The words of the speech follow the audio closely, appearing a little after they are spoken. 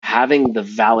having the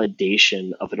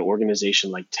validation of an organization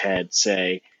like TED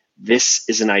say, this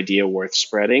is an idea worth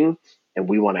spreading and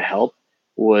we want to help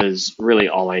was really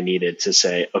all I needed to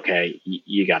say, okay,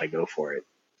 you got to go for it.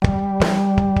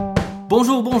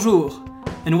 Bonjour, bonjour,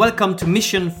 and welcome to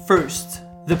Mission First,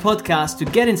 the podcast to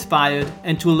get inspired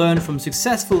and to learn from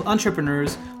successful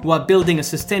entrepreneurs who are building a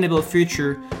sustainable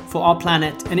future for our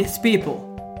planet and its people.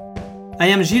 I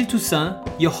am Gilles Toussaint,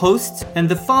 your host and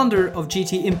the founder of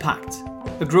GT Impact,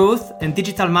 a growth and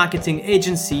digital marketing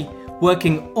agency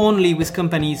working only with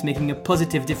companies making a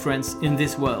positive difference in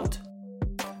this world.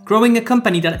 Growing a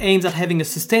company that aims at having a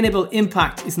sustainable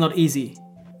impact is not easy.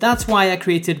 That's why I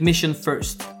created Mission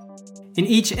First. In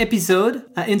each episode,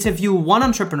 I interview one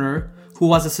entrepreneur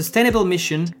who has a sustainable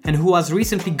mission and who has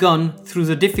recently gone through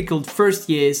the difficult first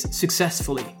years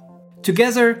successfully.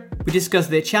 Together, we discuss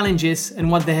their challenges and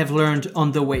what they have learned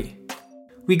on the way.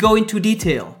 We go into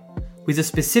detail with a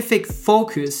specific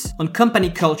focus on company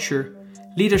culture,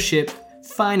 leadership,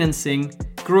 financing,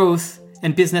 growth,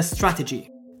 and business strategy.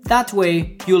 That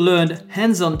way, you'll learn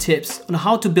hands-on tips on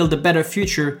how to build a better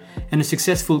future and a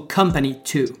successful company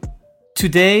too.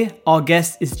 Today, our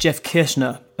guest is Jeff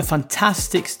Kirchner, a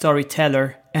fantastic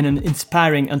storyteller and an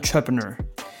inspiring entrepreneur.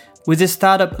 With his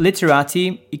startup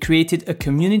Literati, he created a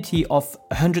community of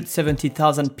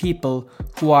 170,000 people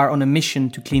who are on a mission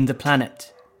to clean the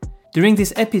planet. During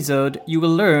this episode, you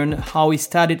will learn how he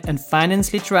started and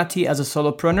financed Literati as a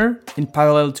solopreneur in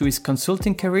parallel to his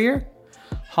consulting career,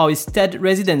 how his TED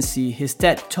residency, his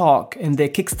TED Talk, and their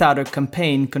Kickstarter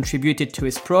campaign contributed to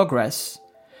his progress,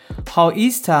 how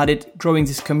he started growing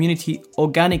this community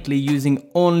organically using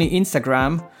only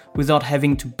Instagram without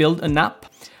having to build an app,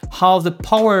 how the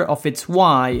power of its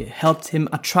why helped him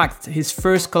attract his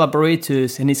first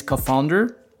collaborators and his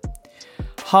co-founder,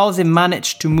 how they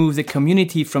managed to move the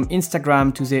community from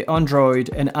Instagram to their Android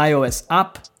and iOS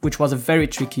app, which was a very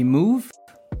tricky move.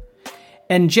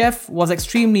 And Jeff was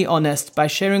extremely honest by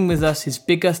sharing with us his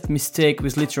biggest mistake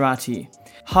with Literati,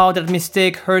 how that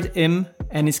mistake hurt him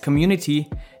and his community,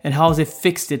 and how they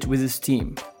fixed it with his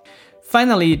team.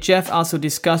 Finally, Jeff also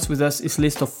discussed with us his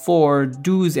list of 4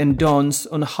 do's and don'ts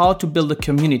on how to build a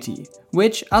community,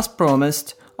 which, as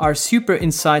promised, are super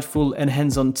insightful and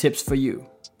hands-on tips for you.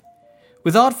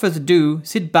 Without further ado,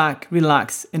 sit back,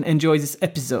 relax, and enjoy this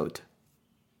episode.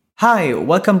 Hi,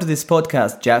 welcome to this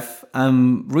podcast, Jeff.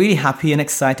 I'm really happy and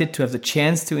excited to have the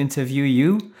chance to interview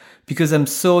you because I'm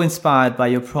so inspired by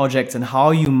your project and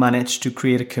how you managed to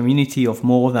create a community of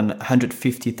more than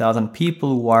 150,000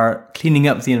 people who are cleaning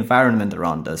up the environment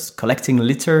around us, collecting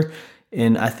litter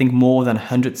in, I think, more than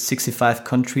 165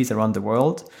 countries around the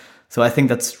world. So I think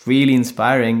that's really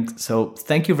inspiring. So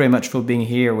thank you very much for being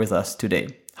here with us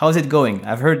today. How's it going?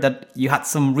 I've heard that you had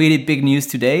some really big news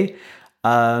today.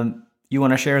 You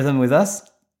want to share them with us?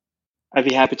 I'd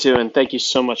be happy to, and thank you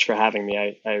so much for having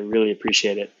me. I really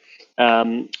appreciate it.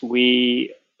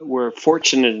 We were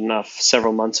fortunate enough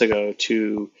several months ago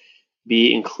to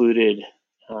be included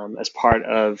as part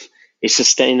of a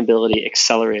sustainability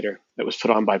accelerator that was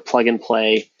put on by Plug and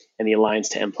Play and the Alliance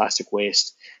to End Plastic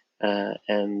Waste.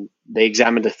 And they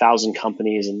examined 1,000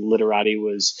 companies, and Literati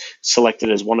was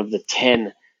selected as one of the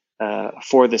 10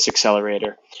 for this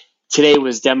accelerator. Today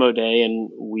was demo day,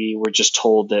 and we were just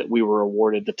told that we were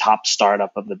awarded the top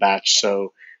startup of the batch.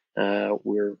 So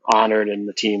we're honored, and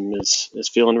the team is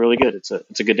feeling really good. It's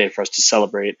a good day for us to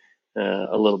celebrate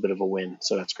a little bit of a win.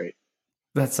 So that's great.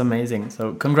 That's amazing.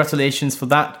 So congratulations for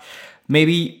that.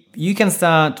 Maybe you can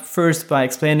start first by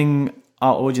explaining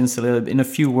our audience a little bit in a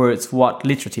few words what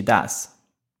Literati does.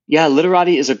 Yeah,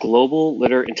 Literati is a global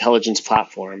litter intelligence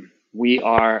platform. We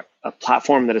are a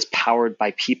platform that is powered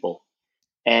by people.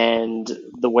 And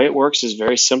the way it works is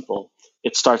very simple.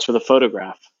 It starts with a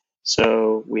photograph.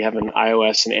 So we have an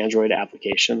iOS and Android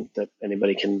application that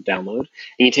anybody can download.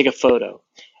 And you take a photo,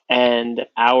 and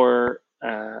our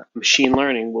machine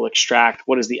learning will extract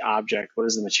what is the object, what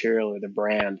is the material or the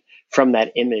brand from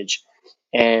that image.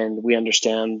 And we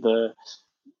understand the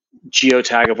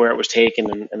geotag of where it was taken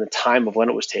and the time of when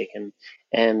it was taken.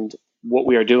 And what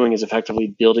we are doing is effectively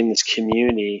building this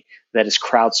community that is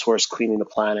crowdsourced cleaning the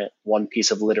planet one piece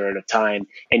of litter at a time,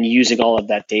 and using all of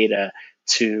that data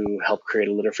to help create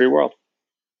a litter-free world.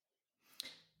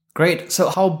 Great. So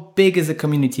how big is the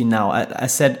community now? I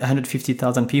said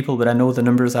 150,000 people, but I know the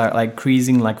numbers are like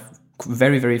increasing like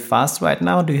very, very fast right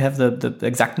now. Do you have the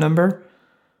exact number?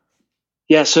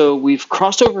 Yeah, so we've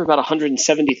crossed over about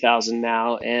 170,000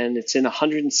 now, and it's in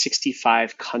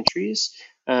 165 countries,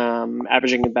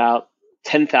 averaging about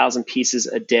 10,000 pieces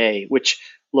a day, which,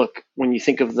 look, when you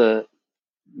think of the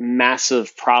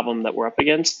massive problem that we're up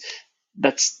against,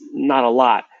 that's not a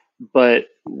lot. but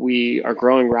we are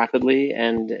growing rapidly,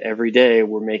 and every day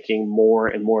we're making more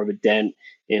and more of a dent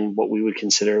in what we would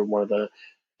consider one of the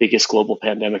biggest global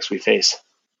pandemics we face.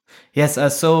 Yes, I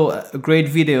saw a great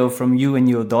video from you and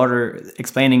your daughter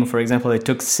explaining, for example, it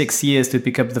took 6 years to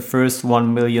pick up the first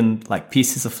 1 million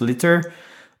pieces of litter.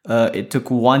 It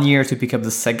took 1 year to pick up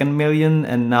the second million,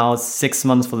 and now 6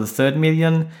 months for the third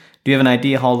million. Do you have an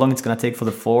idea how long it's going to take for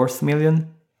the fourth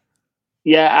million?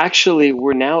 Yeah, actually,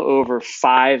 we're now over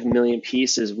 5 million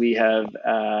pieces. We have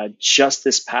just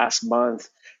this past month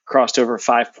crossed over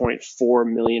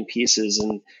 5.4 million pieces.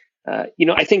 And,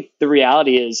 I think the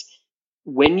reality is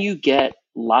when you get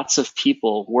lots of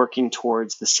people working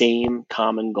towards the same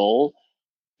common goal,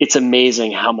 it's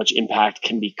amazing how much impact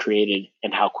can be created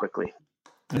and how quickly.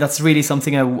 That's really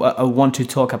something I want to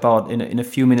talk about in a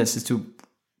few minutes, is to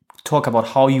talk about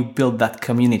how you build that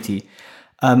community.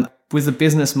 With the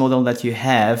business model that you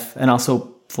have, and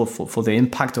also for the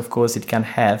impact, of course, it can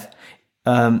have,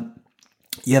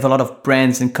 you have a lot of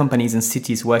brands and companies and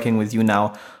cities working with you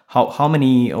now. How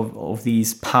many of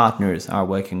these partners are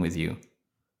working with you?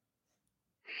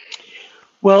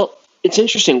 Well, it's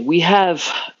interesting. We have,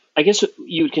 I guess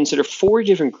you would consider 4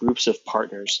 different groups of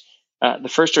partners. The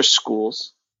first are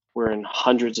schools. We're in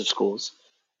hundreds of schools.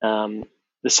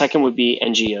 The second would be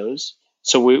NGOs.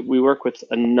 So we work with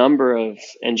a number of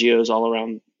NGOs all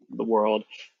around the world.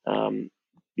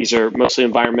 These are mostly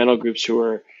environmental groups who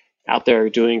are out there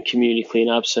doing community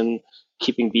cleanups and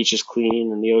keeping beaches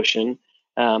clean and the ocean.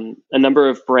 A number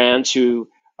of brands who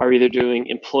are either doing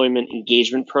employment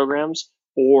engagement programs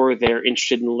or they're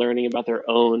interested in learning about their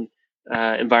own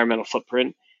environmental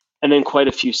footprint, and then quite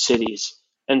a few cities.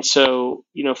 And so,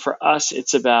 for us,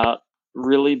 it's about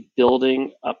really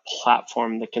building a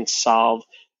platform that can solve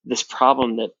this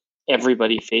problem that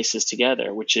everybody faces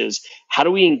together, which is how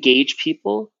do we engage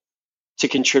people to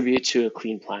contribute to a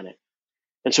clean planet?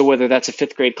 And so whether that's a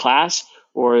 5th grade class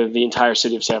or the entire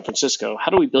city of San Francisco,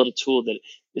 how do we build a tool that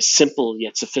is simple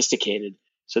yet sophisticated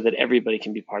so that everybody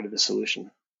can be part of the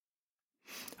solution?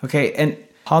 Okay, and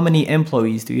how many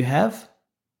employees do you have?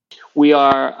 We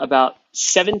are about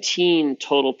 17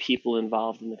 total people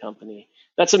involved in the company.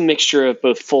 That's a mixture of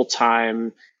both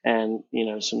full-time and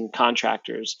some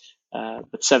contractors,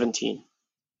 but 17.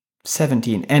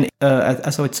 17. And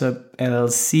so it's a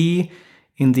LLC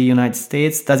in the United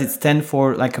States. Does it stand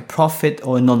for a profit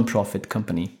or a non-profit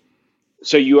company?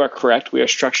 So you are correct. We are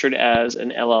structured as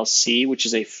an LLC, which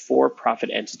is a for-profit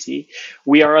entity.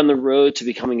 We are on the road to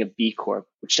becoming a B Corp,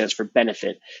 which stands for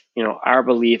benefit. Our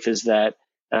belief is that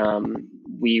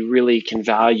we really can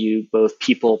value both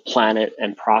people, planet,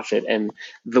 and profit. And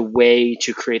the way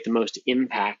to create the most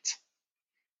impact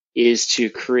is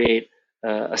to create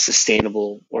a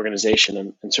sustainable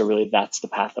organization. And so really that's the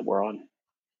path that we're on.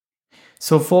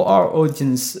 So for our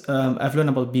audience, I've learned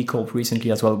about B Corp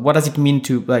recently as well. What does it mean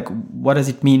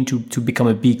to become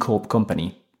a B Corp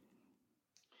company?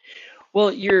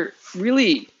 Well, you're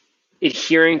really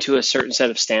adhering to a certain set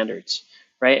of standards,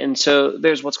 right? And so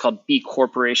there's what's called B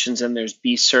corporations and there's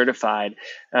B certified.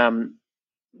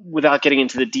 Without getting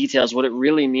into the details, what it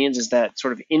really means is that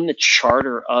sort of in the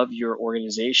charter of your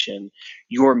organization,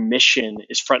 your mission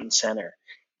is front and center.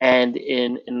 And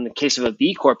in the case of a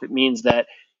B Corp, it means that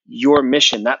your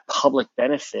mission, that public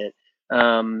benefit,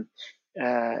 really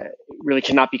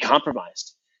cannot be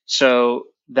compromised. So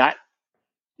that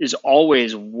is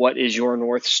always what is your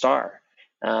North Star.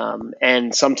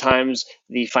 And sometimes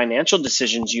the financial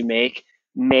decisions you make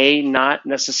may not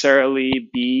necessarily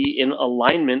be in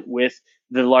alignment with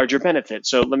the larger benefit.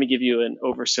 So let me give you an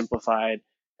oversimplified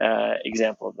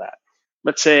example of that.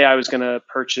 Let's say I was going to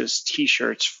purchase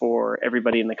T-shirts for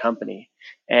everybody in the company,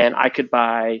 and I could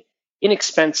buy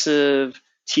inexpensive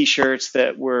T-shirts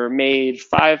that were made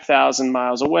 5,000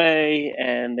 miles away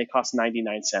and they cost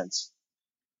 99 cents.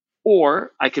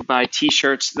 Or I could buy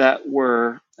T-shirts that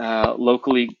were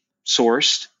locally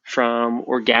sourced from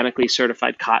organically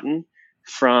certified cotton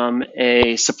from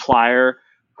a supplier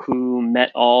who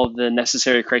met all the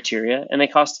necessary criteria, and they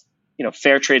cost,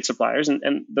 fair trade suppliers,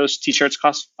 and those T-shirts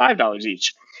cost $5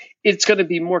 each. It's going to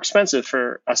be more expensive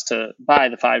for us to buy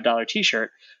the $5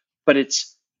 T-shirt, but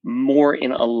it's more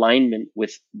in alignment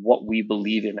with what we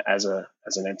believe in as an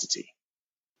entity.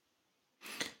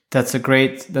 That's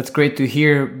great to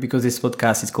hear, because this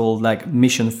podcast is called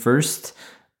Mission First.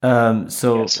 Yes.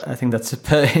 I think that's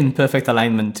in perfect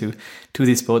alignment to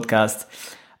this podcast.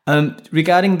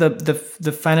 Regarding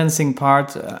the financing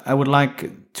part, I would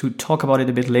like to talk about it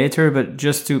a bit later, but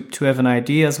just to have an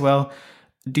idea as well.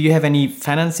 Do you have any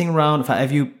financing round?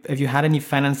 Have you had any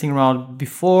financing round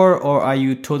before, or are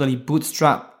you totally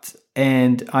bootstrapped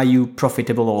and are you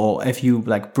profitable, or have you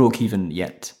like broke even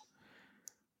yet?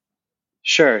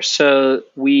 Sure. So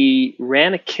we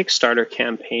ran a Kickstarter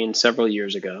campaign several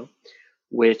years ago,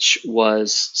 which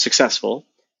was successful.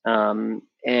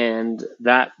 And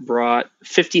that brought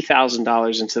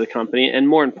 $50,000 into the company. And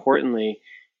more importantly,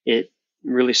 it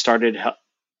really started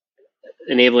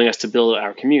enabling us to build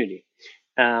our community.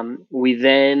 We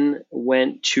then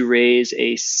went to raise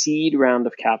a seed round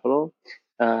of capital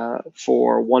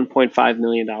for $1.5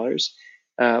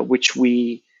 million, which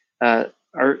we are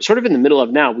sort of in the middle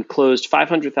of now. We closed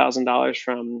 $500,000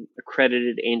 from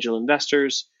accredited angel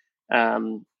investors,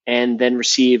 and then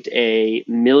received a $1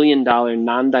 million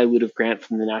non-dilutive grant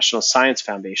from the National Science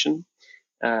Foundation.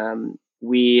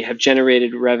 We have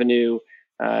generated revenue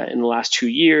in the last 2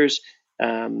 years,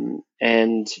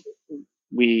 and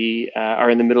we are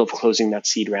in the middle of closing that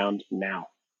seed round now.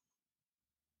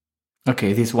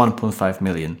 Okay, this 1.5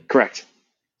 million. Correct.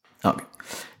 Okay,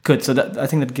 good. So I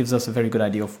think that gives us a very good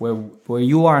idea of where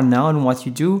you are now and what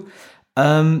you do.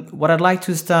 What I'd like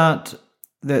to start,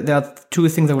 there are two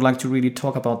things I would like to really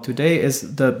talk about today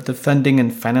is the funding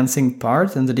and financing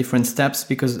part and the different steps,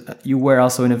 because you were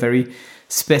also in a very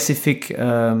specific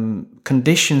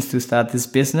conditions to start this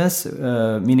business,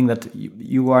 meaning that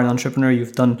you are an entrepreneur,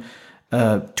 you've done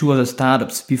 2 other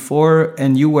startups before,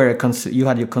 and you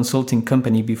had your consulting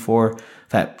company before,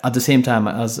 at the same time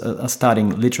as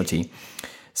starting Literati.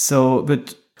 So,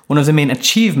 but one of the main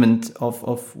achievements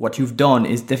of what you've done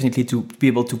is definitely to be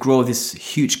able to grow this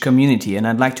huge community, and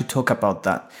I'd like to talk about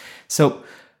that. So,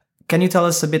 can you tell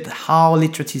us a bit how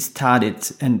Literati started,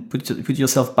 and put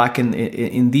yourself back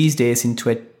in these days in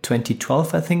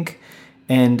 2012, I think,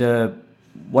 and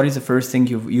what is the first thing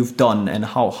you've done, and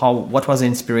what was the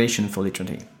inspiration for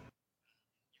Literati?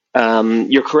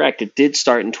 You're correct. It did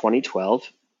start in 2012.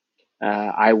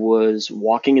 I was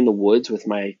walking in the woods with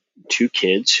my 2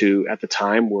 kids, who at the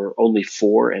time were only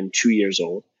 4 and 2 years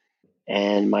old.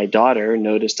 And my daughter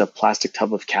noticed a plastic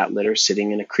tub of cat litter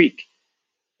sitting in a creek.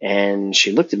 And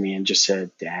she looked at me and just said,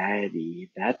 "Daddy,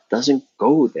 that doesn't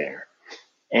go there."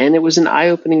 And it was an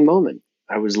eye-opening moment.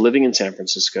 I was living in San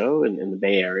Francisco in the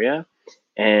Bay Area,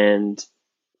 and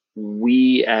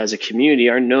we as a community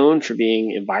are known for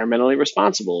being environmentally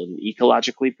responsible and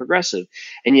ecologically progressive.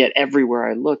 And yet everywhere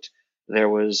I looked, there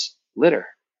was litter.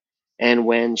 And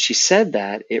when she said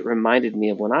that, it reminded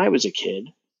me of when I was a kid.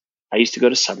 I used to go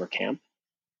to summer camp,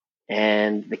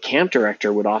 and the camp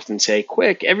director would often say,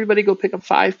 "Quick, everybody go pick up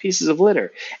 5 pieces of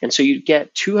litter." And so you'd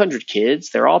get 200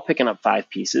 kids, they're all picking up 5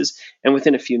 pieces, and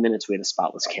within a few minutes we had a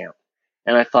spotless camp.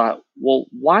 And I thought, well,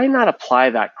 why not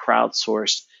apply that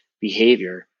crowdsourced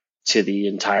behavior to the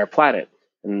entire planet?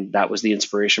 And that was the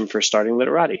inspiration for starting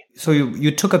Literati. So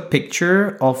you took a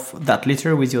picture of that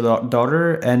litter with your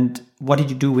daughter, and what did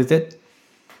you do with it?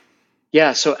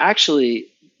 Yeah, so actually,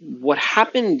 what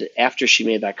happened after she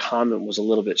made that comment was a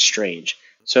little bit strange.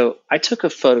 So I took a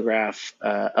photograph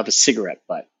of a cigarette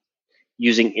butt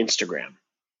using Instagram.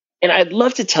 And I'd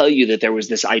love to tell you that there was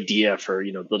this idea for,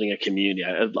 building a community.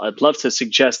 I'd love to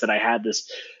suggest that I had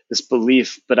this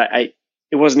belief, but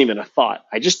it wasn't even a thought.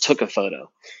 I just took a photo.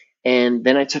 And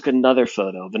then I took another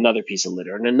photo of another piece of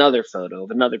litter and another photo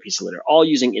of another piece of litter, all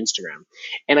using Instagram.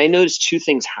 And I noticed 2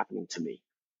 things happening to me.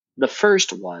 The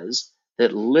first was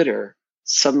that litter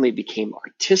suddenly became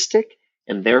artistic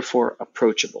and therefore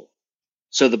approachable.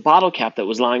 So the bottle cap that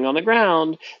was lying on the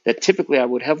ground that typically I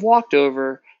would have walked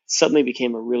over suddenly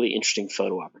became a really interesting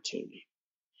photo opportunity.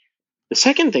 The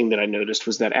second thing that I noticed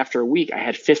was that after a week, I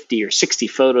had 50 or 60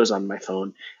 photos on my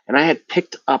phone, and I had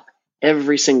picked up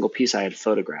every single piece I had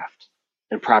photographed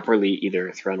and properly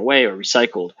either thrown away or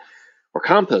recycled or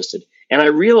composted. And I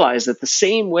realized that the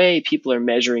same way people are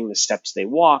measuring the steps they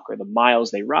walk or the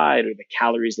miles they ride or the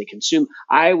calories they consume,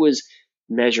 I was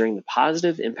measuring the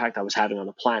positive impact I was having on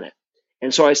the planet.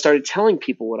 And so I started telling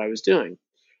people what I was doing.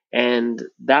 And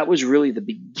that was really the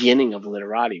beginning of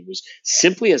Literati, was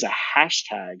simply as a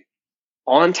hashtag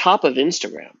on top of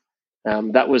Instagram.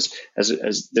 That was,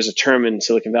 as there's a term in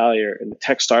Silicon Valley or in the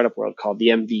tech startup world called the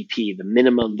MVP, the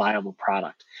minimum viable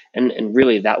product. And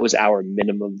really that was our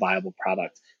minimum viable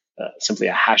product, simply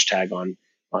a hashtag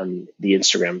on the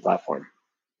Instagram platform.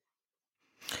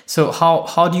 So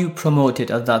how do you promote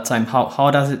it at that time?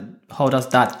 How does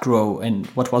that grow, and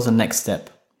what was the next step?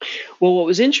 Well, what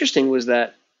was interesting was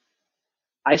that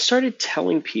I started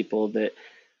telling people that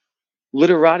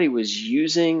Literati was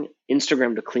using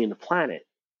Instagram to clean the planet.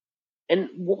 And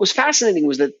what was fascinating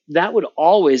was that would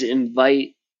always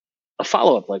invite a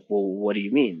follow-up, like, well, what do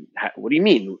you mean? What do you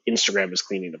mean Instagram is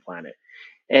cleaning the planet?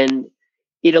 And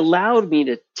it allowed me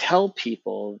to tell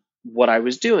people what I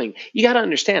was doing. You got to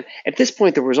understand, at this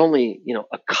point, there was only,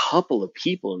 a couple of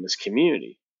people in this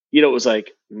community. It was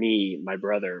like me, my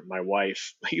brother, my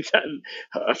wife, like that,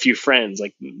 a few friends,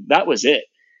 like that was it.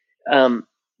 Um,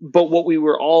 but what we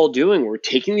were all doing, we're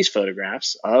taking these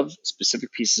photographs of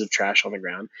specific pieces of trash on the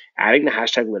ground, adding the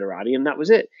hashtag literati, and that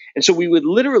was it. And so we would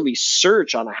literally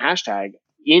search on a hashtag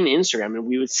in Instagram, and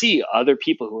we would see other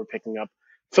people who were picking up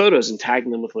photos and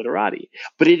tagging them with literati.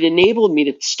 But it enabled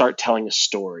me to start telling a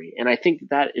story. And I think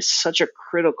that is such a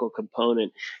critical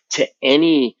component to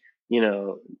any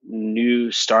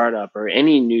new startup or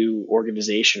any new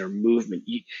organization or movement.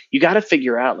 You got to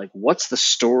figure out, like, what's the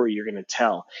story you're going to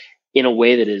tell in a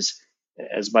way that is,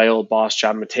 as my old boss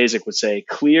John Matejzik would say,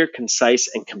 clear, concise,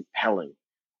 and compelling.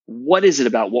 What is it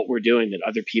about what we're doing that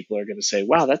other people are going to say,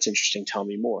 wow, that's interesting, tell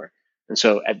me more? And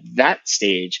so at that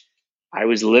stage, I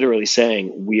was literally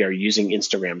saying, we are using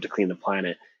Instagram to clean the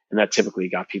planet. And that typically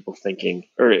got people thinking,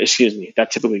 or excuse me,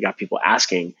 that typically got people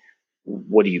asking,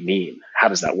 what do you mean? How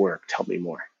does that work? Tell me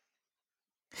more.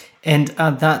 And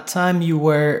at that time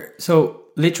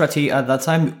literati at that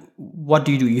time, what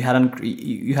do? You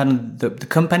hadn't the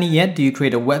company yet? Do you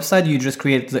create a website? Do you just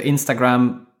create the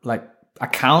Instagram like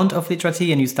account of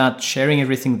literati and you start sharing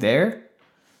everything there?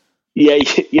 Yeah,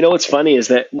 what's funny is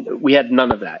that we had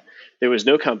none of that. There was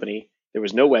no company, there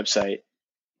was no website,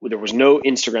 there was no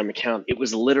Instagram account. It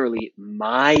was literally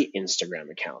my Instagram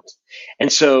account.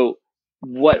 And so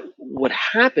what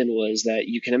happened was that,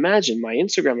 you can imagine, my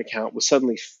Instagram account was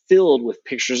suddenly filled with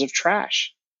pictures of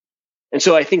trash. And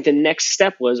so I think the next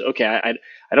step was, okay,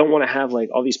 I don't want to have like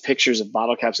all these pictures of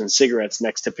bottle caps and cigarettes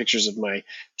next to pictures of my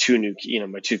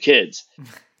my two kids.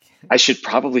 I should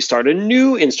probably start a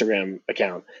new Instagram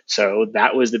account. So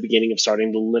that was the beginning of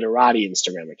starting the Literati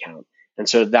Instagram account. And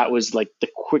so that was like the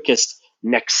quickest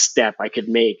next step I could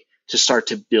make to start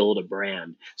to build a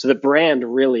brand. So the brand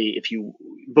really,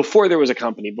 before there was a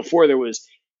company, before there was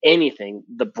anything,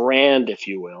 the brand, if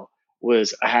you will,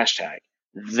 was a hashtag.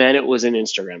 Then it was an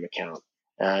Instagram account.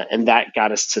 And that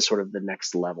got us to sort of the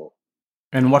next level.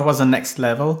 And what was the next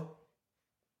level?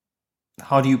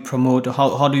 How do you promote?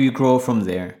 How do you grow from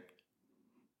there?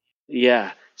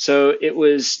 Yeah. So it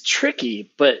was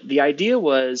tricky, but the idea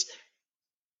was,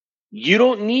 you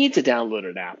don't need to download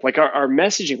an app. Like our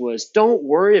messaging was, don't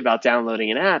worry about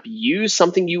downloading an app. Use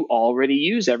something you already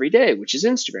use every day, which is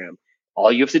Instagram.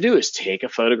 All you have to do is take a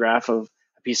photograph of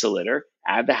a piece of litter,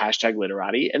 add the hashtag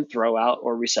literati, and throw out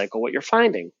or recycle what you're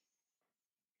finding.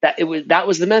 That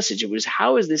was the message. It was,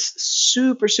 how is this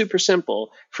super, super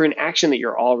simple for an action that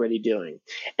you're already doing?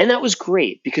 And that was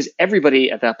great, because everybody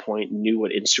at that point knew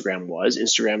what Instagram was.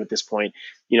 Instagram at this point,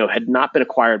 had not been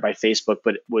acquired by Facebook,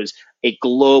 but it was a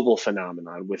global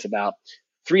phenomenon with about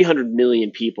 300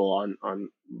 million people on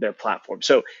their platform.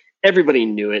 So everybody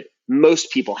knew it.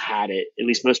 Most people had it, at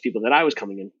least most people that I was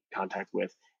coming in contact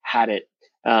with had it.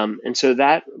 And so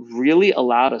that really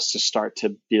allowed us to start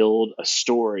to build a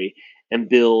story and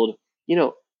build,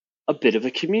 a bit of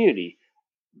a community.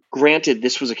 Granted,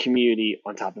 this was a community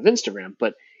on top of Instagram,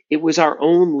 but it was our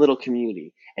own little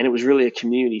community. And it was really a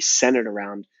community centered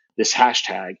around this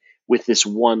hashtag with this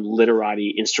one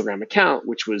Literati Instagram account,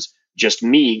 which was just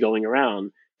me going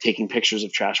around taking pictures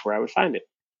of trash where I would find it.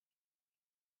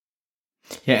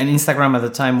 Yeah, and Instagram at the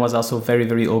time was also very,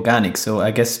 very organic. So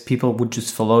I guess people would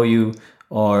just follow you,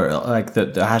 or like the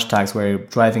hashtags were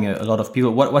driving a lot of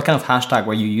people. What kind of hashtag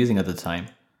were you using at the time?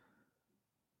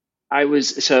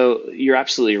 So you're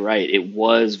absolutely right. It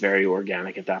was very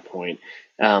organic at that point.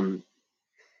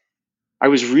 I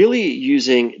was really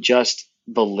using just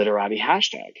the Literati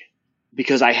hashtag,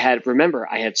 because I had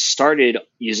started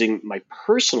using my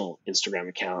personal Instagram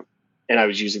account, and I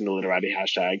was using the Literati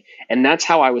hashtag. And that's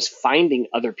how I was finding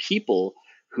other people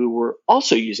who were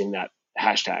also using that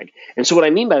hashtag. And so what I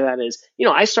mean by that is,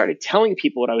 I started telling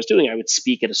people what I was doing. I would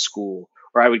speak at a school,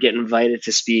 or I would get invited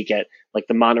to speak at like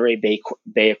the Monterey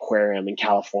Bay Aquarium in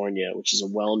California, which is a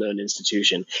well-known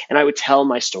institution. And I would tell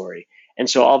my story. And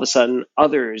so all of a sudden,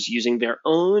 others using their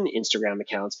own Instagram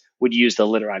accounts would use the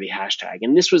Literati hashtag.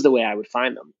 And this was the way I would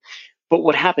find them. But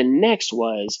what happened next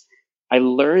was, I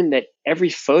learned that every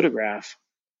photograph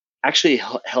actually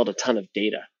held a ton of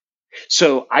data.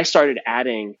 So I started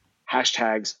adding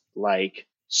hashtags like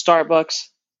Starbucks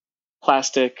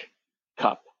plastic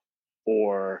cup,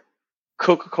 or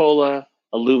Coca-Cola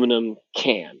aluminum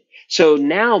can. So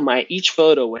now each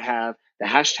photo would have the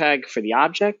hashtag for the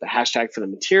object, the hashtag for the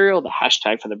material, the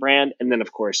hashtag for the brand, and then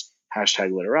of course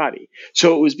hashtag literati.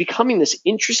 So it was becoming this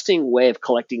interesting way of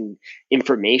collecting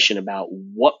information about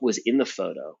what was in the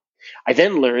photo. I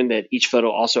then learned that each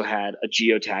photo also had a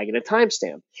geotag and a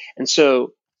timestamp. And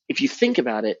so if you think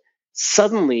about it,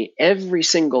 suddenly every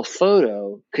single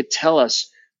photo could tell us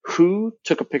who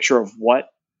took a picture of what,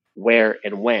 where,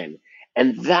 and when.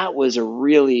 And that was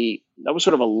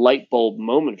sort of a light bulb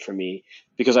moment for me,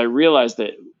 because I realized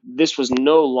that this was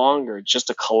no longer just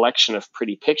a collection of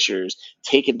pretty pictures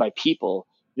taken by people.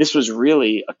 This was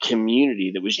really a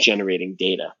community that was generating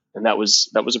data. And that was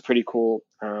a pretty cool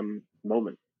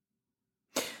moment.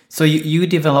 So you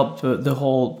developed the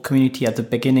whole community at the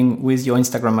beginning with your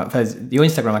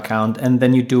Instagram account, and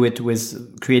then you do it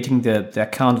with creating the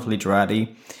account of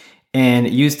Literati, and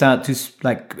use that to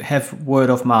like have word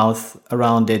of mouth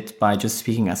around it by just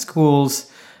speaking at schools,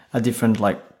 at different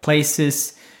like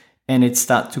places, and it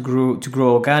start to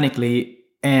grow organically.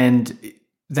 And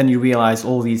then you realize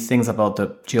all these things about the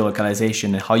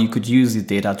geolocalization and how you could use the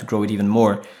data to grow it even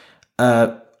more.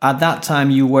 At that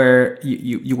time, you were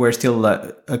still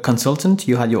a consultant.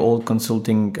 You had your old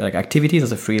consulting like activities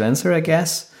as a freelancer, I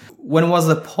guess. When was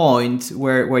the point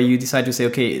where you decided to say,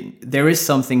 okay, there is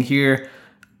something here.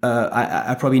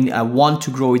 I want to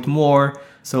grow it more.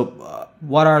 So,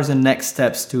 what are the next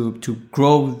steps to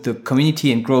grow the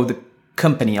community and grow the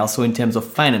company, also in terms of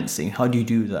financing? How do you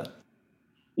do that?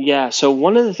 Yeah. So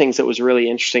one of the things that was really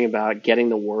interesting about getting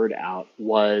the word out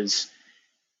was,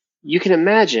 you can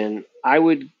imagine I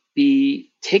would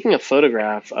be taking a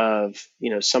photograph of,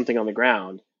 something on the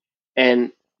ground,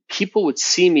 and people would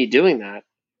see me doing that,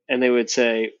 and they would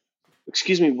say,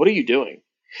 "Excuse me, what are you doing?"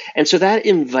 And so that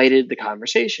invited the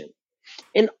conversation.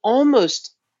 And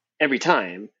almost every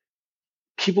time,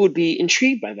 people would be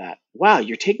intrigued by that. Wow,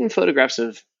 you're taking photographs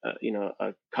of,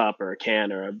 a cup or a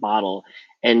can or a bottle,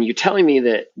 and you're telling me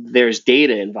that there's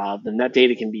data involved, and that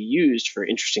data can be used for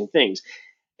interesting things.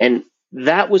 And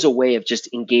that was a way of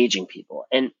just engaging people.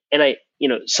 And I,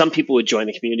 some people would join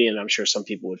the community, and I'm sure some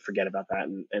people would forget about that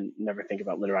and never think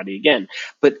about Literati again.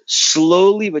 But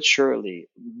slowly but surely,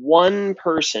 one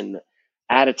person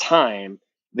at a time,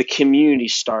 the community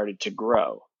started to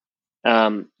grow.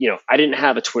 I didn't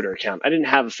have a Twitter account. I didn't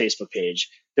have a Facebook page.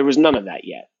 There was none of that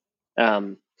yet.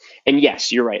 Um, and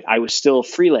yes, you're right. I was still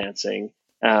freelancing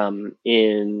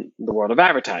in the world of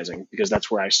advertising, because that's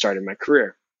where I started my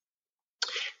career.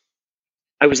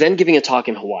 I was then giving a talk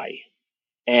in Hawaii,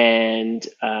 and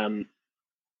I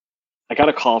got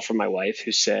a call from my wife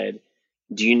who said,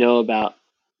 "Do you know about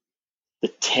the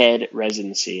TED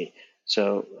residency?"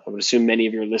 So I would assume many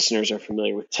of your listeners are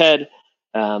familiar with TED.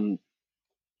 And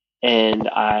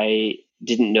I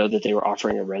didn't know that they were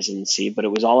offering a residency, but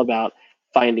it was all about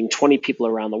finding 20 people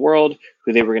around the world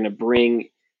who they were going to bring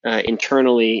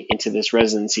internally into this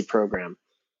residency program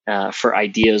for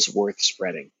ideas worth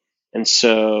spreading. And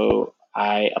so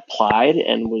I applied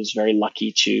and was very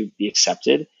lucky to be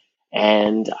accepted.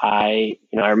 And I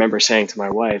remember saying to my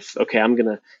wife, "Okay, I'm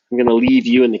gonna leave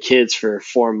you and the kids for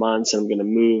 4 months, and I'm gonna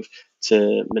move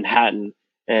to Manhattan.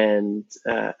 And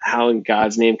how in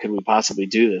God's name could we possibly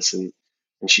do this?" And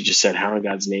she just said, "How in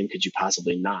God's name could you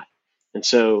possibly not?" And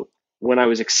so when I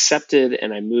was accepted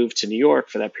and I moved to New York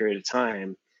for that period of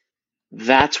time,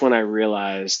 that's when I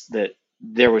realized that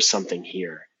there was something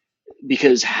here.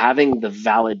 Because having the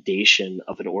validation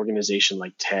of an organization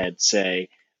like TED say,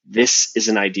 "This is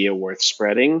an idea worth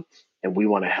spreading and we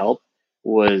want to help,"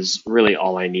 was really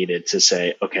all I needed to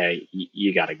say, "Okay,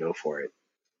 you got to go for it."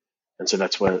 And so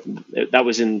that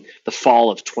was in the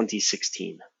fall of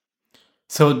 2016.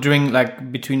 So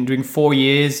during 4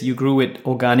 years, you grew it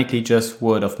organically, just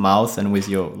word of mouth, and with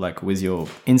your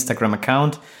Instagram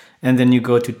account, and then you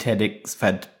go to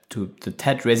to the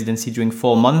TED residency during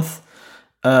 4 months.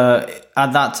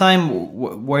 At that time,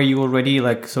 were you already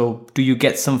so? Do you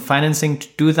get some financing to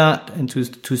do that and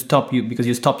to stop you, because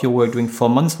you stopped your work during 4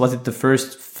 months? Was it the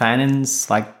first financing,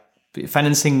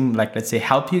 let's say,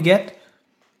 help you get?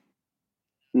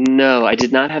 No, I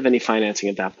did not have any financing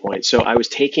at that point. So I was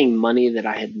taking money that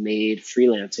I had made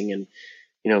freelancing and,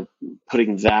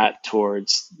 putting that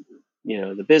towards,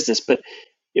 the business. But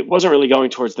it wasn't really going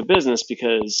towards the business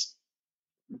because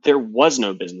there was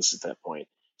no business at that point.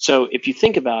 So if you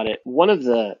think about it, one of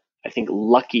the, I think,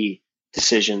 lucky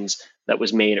decisions that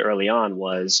was made early on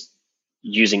was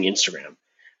using Instagram.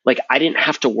 Like, I didn't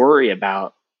have to worry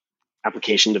about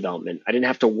application development. I didn't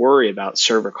have to worry about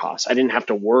server costs. I didn't have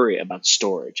to worry about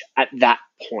storage at that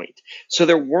point. So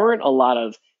there weren't a lot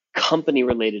of company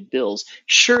related bills.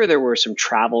 Sure, there were some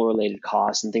travel related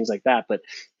costs and things like that, but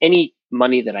any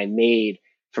money that I made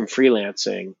from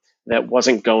freelancing that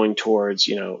wasn't going towards,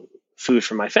 food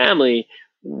for my family,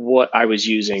 what I was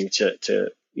using to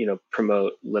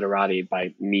promote Literati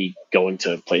by me going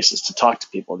to places to talk to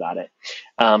people about it.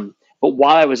 But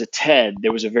while I was at TED,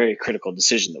 there was a very critical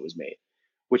decision that was made,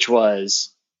 which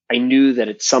was I knew that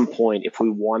at some point, if we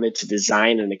wanted to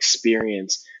design an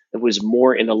experience that was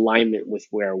more in alignment with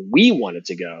where we wanted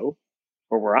to go,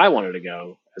 or where I wanted to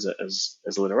go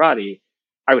as Literati,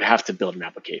 I would have to build an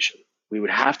application. We would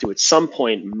have to at some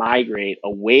point migrate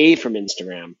away from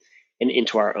Instagram and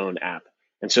into our own app.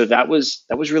 And so that was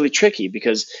really tricky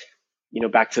because,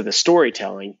 back to the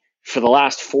storytelling, for the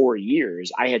last 4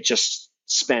 years, I had just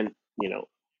spent,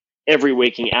 every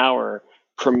waking hour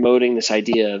promoting this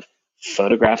idea of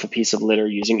photograph a piece of litter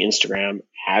using Instagram,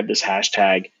 add this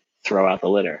hashtag, throw out the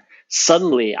litter.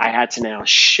 Suddenly, I had to now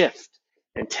shift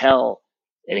and tell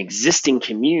an existing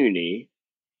community,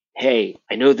 hey,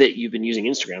 I know that you've been using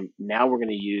Instagram. Now we're going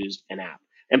to use an app.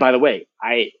 And by the way,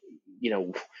 I,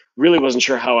 really wasn't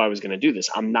sure how I was going to do this.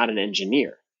 I'm not an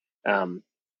engineer.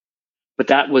 But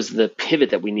that was the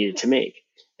pivot that we needed to make.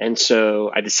 And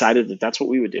so I decided that that's what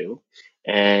we would do.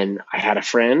 And I had a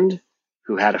friend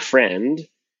who had a friend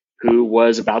who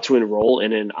was about to enroll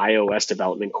in an iOS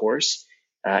development course.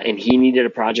 And he needed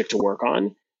a project to work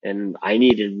on, and I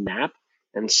needed an app.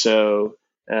 And so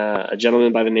a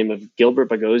gentleman by the name of Gilbert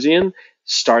Bogosian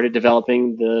started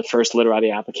developing the first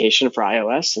Literati application for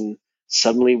iOS. And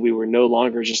suddenly we were no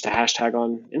longer just a hashtag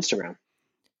on Instagram.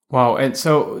 Wow. And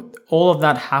so all of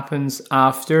that happens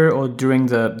after or during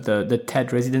the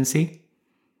TED residency?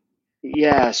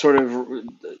 Yeah, sort of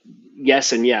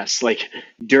yes and yes, like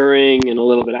during and a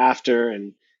little bit after.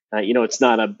 And, it's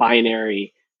not a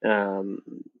binary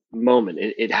moment.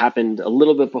 It happened a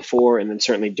little bit before and then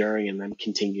certainly during and then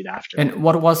continued after. And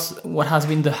what has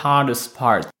been the hardest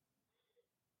part?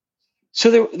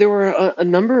 So there were a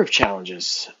number of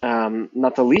challenges,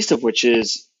 not the least of which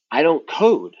is I don't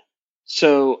code.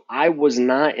 So I was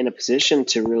not in a position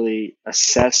to really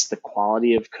assess the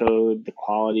quality of code, the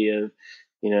quality of,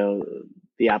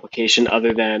 the application,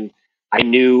 other than I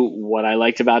knew what I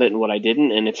liked about it and what I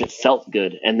didn't, and if it felt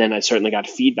good. And then I certainly got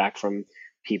feedback from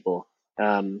people.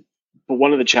 But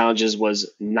one of the challenges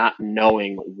was not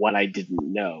knowing what I didn't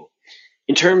know.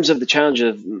 In terms of the challenge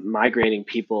of migrating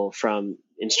people from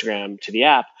Instagram to the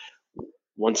app,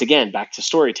 once again, back to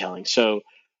storytelling. So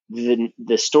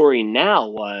the story now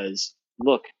was,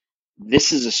 look,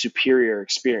 this is a superior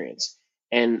experience.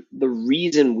 And the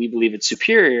reason we believe it's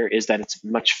superior is that it's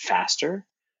much faster.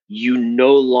 You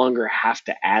no longer have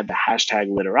to add the hashtag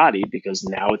literati because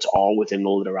now it's all within the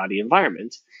literati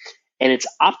environment. And it's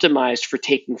optimized for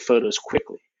taking photos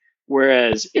quickly.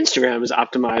 Whereas Instagram is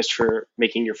optimized for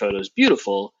making your photos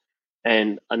beautiful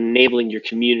and enabling your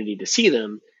community to see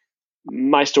them.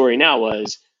 My story now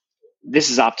was,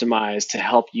 this is optimized to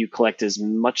help you collect as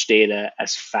much data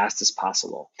as fast as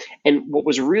possible. And what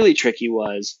was really tricky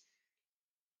was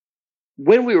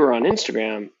when we were on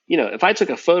Instagram, if I took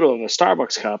a photo of a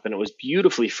Starbucks cup and it was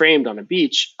beautifully framed on a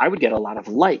beach, I would get a lot of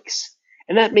likes.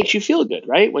 And that makes you feel good,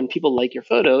 right? When people like your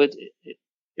photo, it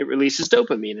releases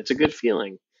dopamine. It's a good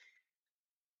feeling.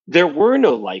 There were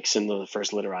no likes in the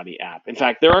first Literati app. In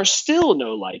fact, there are still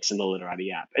no likes in the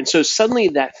Literati app. And so suddenly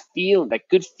that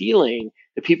good feeling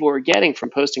that people were getting from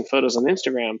posting photos on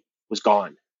Instagram was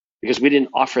gone because we didn't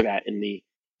offer that in the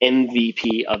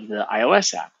MVP of the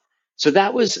iOS app. So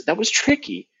that was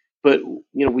tricky, but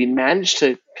we managed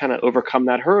to kind of overcome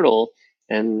that hurdle,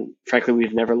 and frankly,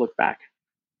 we've never looked back.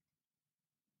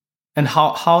 And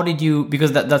how did you,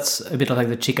 because that's a bit like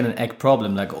the chicken and egg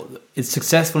problem, like it's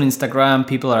successful on Instagram,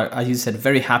 people are, as you said,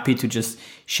 very happy to just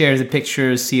share the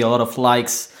pictures, see a lot of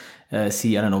likes,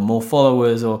 see, I don't know, more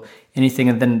followers or anything,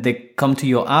 and then they come to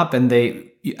your app and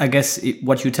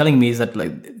what you're telling me is that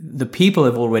like the people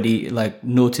have already like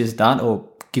noticed that or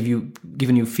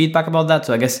given you feedback about that.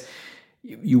 So I guess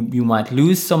you might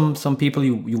lose some people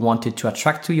you wanted to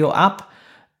attract to your app.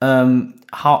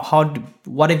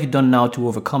 What have you done now to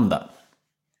overcome that?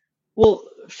 Well,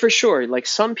 for sure. Like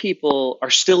some people are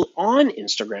still on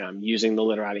Instagram using the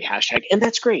Literati hashtag, and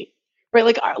that's great, right?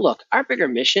 Like, our bigger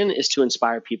mission is to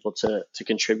inspire people to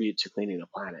contribute to cleaning the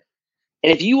planet.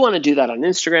 And if you want to do that on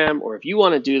Instagram, or if you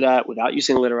want to do that without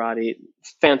using Literati,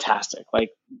 fantastic.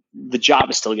 Like the job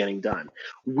is still getting done.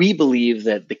 We believe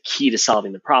that the key to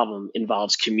solving the problem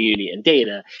involves community and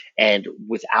data. And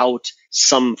without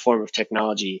some form of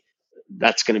technology,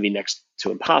 that's going to be next to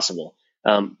impossible.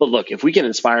 But look, if we can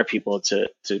inspire people to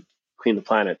clean the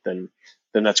planet, then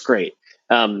that's great.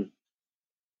 There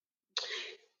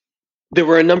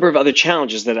were a number of other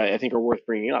challenges that I think are worth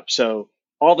bringing up. So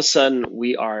all of a sudden,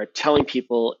 we are telling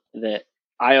people that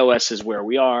iOS is where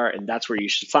we are, and that's where you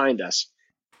should find us.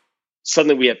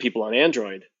 Suddenly, we have people on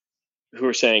Android who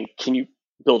are saying, can you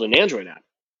build an Android app?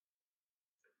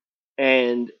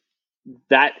 And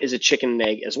that is a chicken and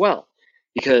egg as well,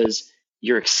 because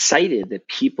you're excited that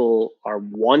people are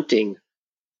wanting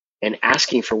and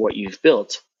asking for what you've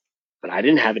built. But I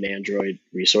didn't have an Android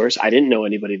resource. I didn't know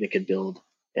anybody that could build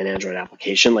an Android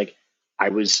application. Like I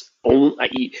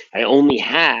only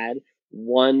had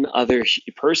one other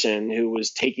person who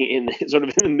was taking in sort of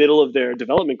in the middle of their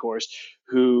development course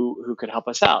who could help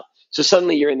us out. So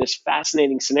suddenly you're in this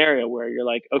fascinating scenario where you're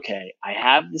like, okay, I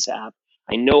have this app.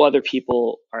 I know other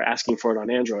people are asking for it on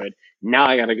Android. Now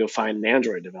I got to go find an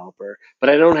Android developer, but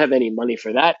I don't have any money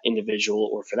for that individual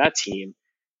or for that team.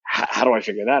 How do I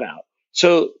figure that out?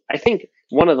 So I think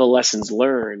one of the lessons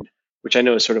learned, which I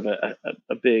know is sort of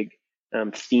a big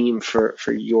theme for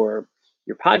your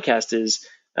podcast, is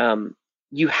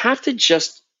you have to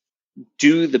just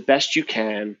do the best you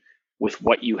can with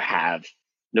what you have,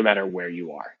 no matter where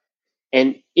you are.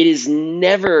 And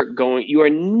you are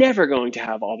never going to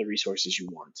have all the resources you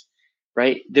want,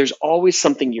 right? There's always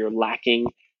something you're lacking,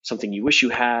 something you wish you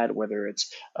had, whether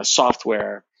it's a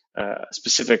software, a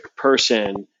specific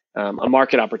person, a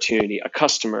market opportunity, a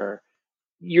customer.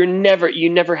 You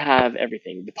never have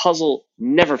everything. The puzzle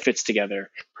never fits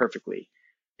together perfectly.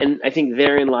 And I think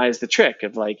therein lies the trick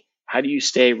of like, how do you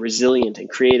stay resilient and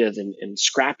creative and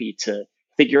scrappy to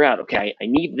figure out, okay, I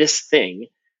need this thing.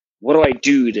 What do I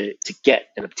do to get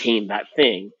and obtain that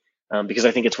thing? Because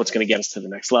I think it's what's going to get us to the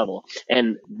next level.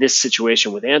 And this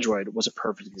situation with Android was a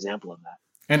perfect example of that.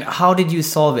 And how did you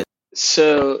solve it?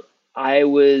 So I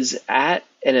was at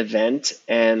an event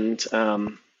and,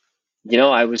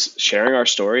 I was sharing our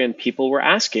story and people were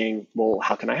asking, well,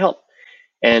 how can I help?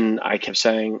 And I kept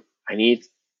saying, I need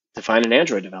to find an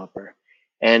Android developer.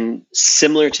 And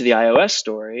similar to the iOS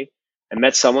story, I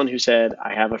met someone who said,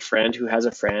 I have a friend who has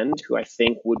a friend who I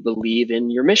think would believe in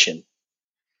your mission.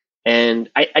 And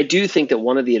I do think that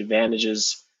one of the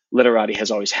advantages Literati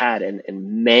has always had,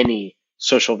 and many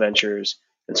social ventures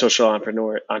and social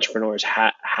entrepreneurs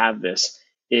have this,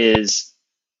 is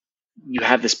you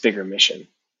have this bigger mission,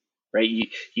 right?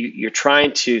 You're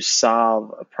trying to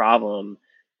solve a problem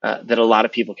that a lot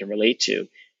of people can relate to.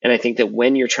 And I think that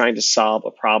when you're trying to solve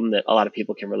a problem that a lot of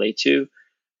people can relate to,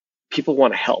 people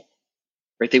want to help,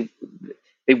 right?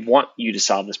 They want you to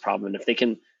solve this problem. And if they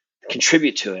can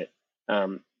contribute to it,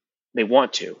 they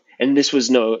want to. And this was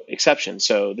no exception.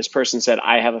 So this person said,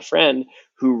 I have a friend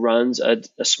who runs a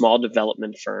small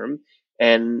development firm,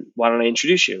 and why don't I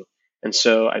introduce you? And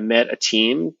so I met a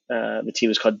team. The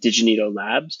team is called Diginito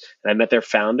Labs. And I met their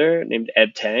founder named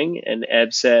Eb Tang. And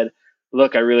Eb said,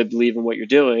 look, I really believe in what you're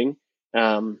doing.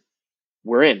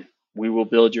 We're in. We will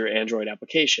build your Android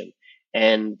application.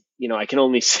 And, I can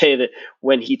only say that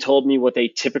when he told me what they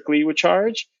typically would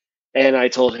charge, and I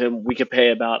told him we could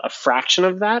pay about a fraction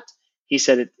of that, he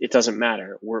said it doesn't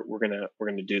matter. We're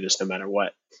gonna do this no matter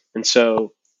what. And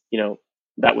so,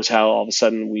 that was how all of a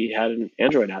sudden we had an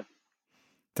Android app.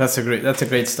 That's a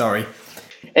great story.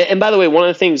 And by the way, one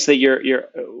of the things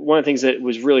that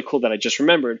was really cool that I just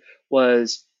remembered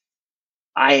was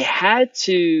I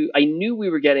knew we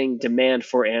were getting demand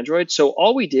for Android. So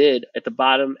all we did at the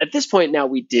bottom, at this point now,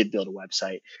 we did build a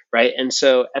website, right? And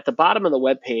so at the bottom of the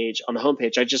web page, on the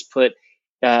homepage, I just put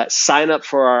sign up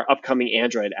for our upcoming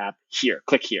Android app here,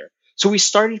 click here. So we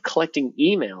started collecting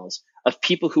emails of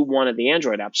people who wanted the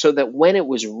Android app so that when it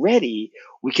was ready,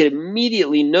 we could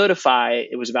immediately notify,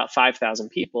 it was about 5,000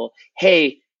 people,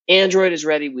 hey, Android is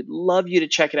ready. We'd love you to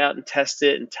check it out and test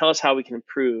it and tell us how we can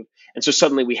improve. And so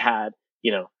suddenly we had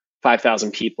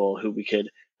 5,000 people who we could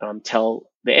tell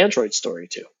the Android story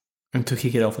to. And to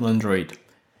kick it off on Android.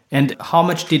 And how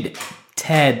much did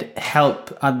TED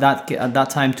help at that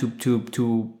time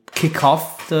to kick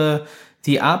off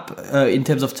the app in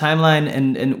terms of timeline?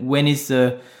 And when is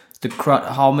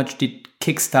how much did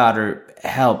Kickstarter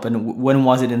help? And when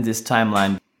was it in this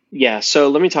timeline? Yeah, so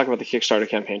let me talk about the Kickstarter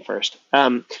campaign first.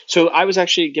 So I was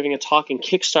actually giving a talk in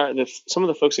Kickstarter. Some of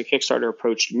the folks at Kickstarter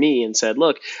approached me and said,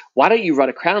 look, why don't you run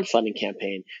a crowdfunding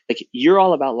campaign? Like, you're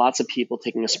all about lots of people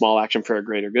taking a small action for a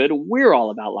greater good. We're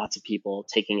all about lots of people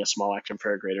taking a small action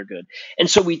for a greater good. And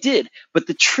so we did. But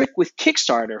the trick with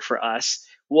Kickstarter for us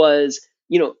was,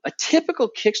 a typical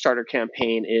Kickstarter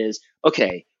campaign is,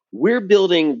 okay, we're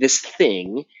building this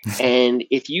thing. And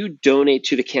if you donate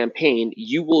to the campaign,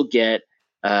 you will get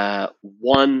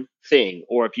one thing,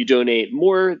 or if you donate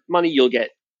more money, you'll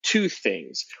get two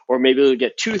things, or maybe you'll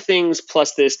get two things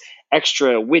plus this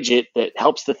extra widget that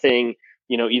helps the thing,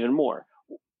 even more.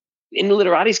 In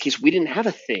Literati's case, we didn't have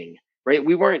a thing, right?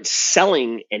 We weren't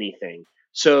selling anything.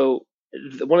 So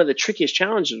one of the trickiest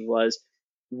challenges was,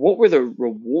 what were the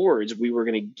rewards we were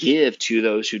going to give to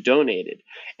those who donated?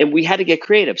 And we had to get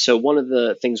creative. So one of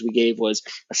the things we gave was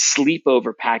a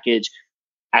sleepover package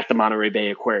at the Monterey Bay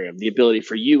Aquarium, the ability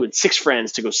for you and 6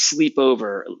 friends to go sleep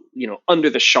over, under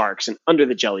the sharks and under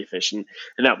the jellyfish. And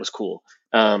that was cool.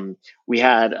 We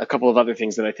had a couple of other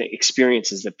things that I think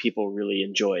experiences that people really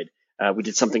enjoyed. We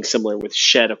did something similar with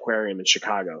Shed Aquarium in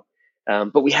Chicago.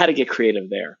 But we had to get creative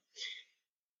there.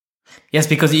 Yes,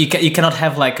 because you cannot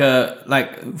have like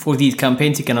for these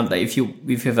campaigns you cannot, if you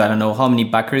have, I don't know how many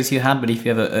backers you had, but if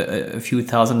you have a few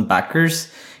thousand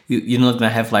backers, you're not gonna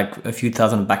have like a few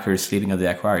thousand backers sleeping at the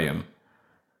aquarium.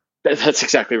 That's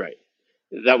exactly right.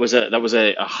 That was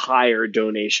a higher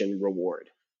donation reward.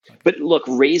 But look,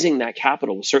 raising that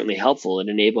capital was certainly helpful. It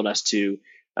enabled us to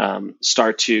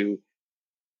start to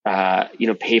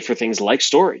pay for things like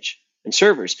storage and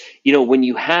servers. When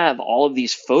you have all of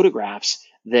these photographs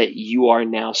that you are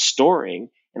now storing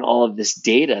and all of this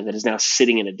data that is now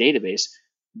sitting in a database,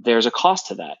 there's a cost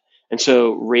to that. And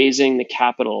so raising the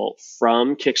capital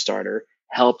from Kickstarter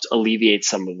helped alleviate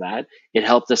some of that. It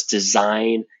helped us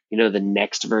design, the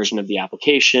next version of the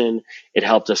application. It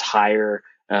helped us hire,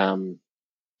 pay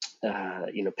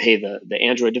the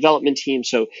Android development team.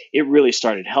 So it really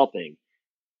started helping.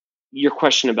 Your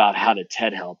question about how did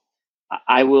TED help?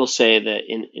 I will say that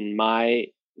in my,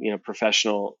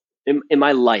 professional, in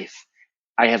my life,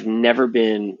 I have never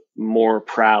been more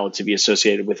proud to be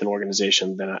associated with an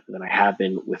organization than I have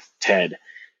been with TED.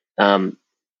 The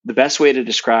best way to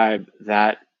describe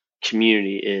that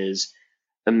community is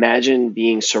imagine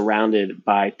being surrounded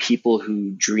by people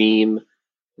who dream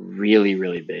really,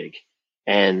 really big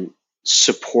and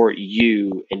support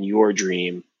you and your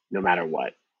dream no matter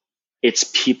what. It's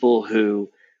people who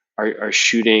are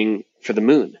shooting for the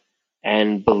moon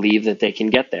and believe that they can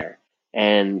get there.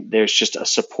 And there's just a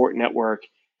support network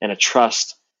and a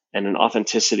trust and an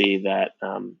authenticity that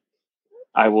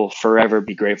I will forever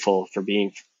be grateful for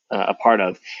being a part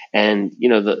of. And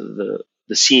the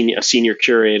senior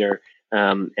curator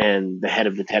and the head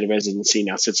of the TED residency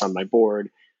now sits on my board.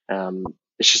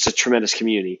 It's just a tremendous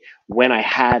community. When I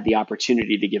had the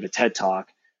opportunity to give a TED talk,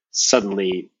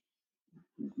 suddenly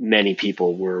many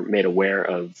people were made aware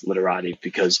of Literati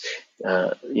because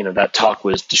that talk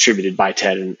was distributed by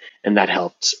TED, and that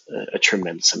helped a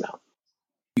tremendous amount.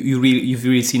 You've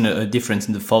really seen a difference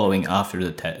in the following after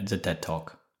the TED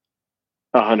talk.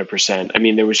 100%. I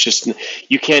mean, there was just,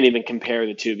 you can't even compare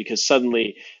the two because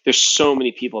suddenly there's so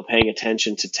many people paying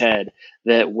attention to TED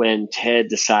that when TED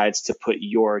decides to put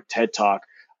your TED talk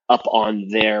up on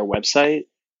their website,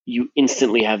 you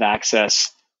instantly have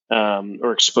access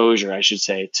or exposure, I should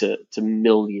say, to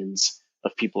millions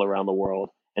of people around the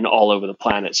world and all over the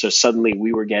planet. So suddenly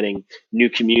we were getting new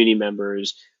community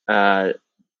members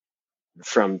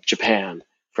from Japan,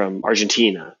 from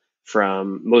Argentina,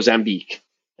 from Mozambique.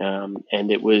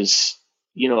 And it was,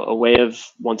 a way of,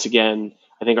 once again,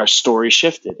 I think our story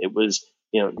shifted. It was,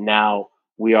 now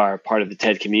we are part of the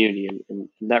TED community, and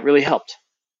that really helped.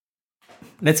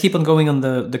 Let's keep on going on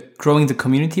the growing the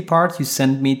community part. You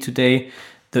sent me today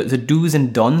the do's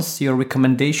and don'ts, your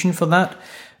recommendation for that.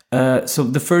 So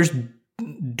the first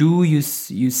do you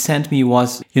sent me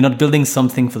was you're not building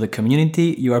something for the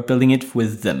community, you are building it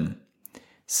with them.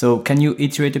 So can you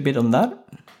iterate a bit on that?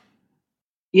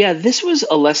 Yeah, this was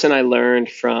a lesson I learned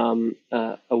from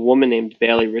a woman named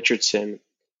Bailey Richardson,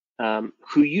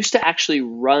 who used to actually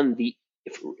run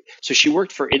so she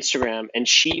worked for Instagram, and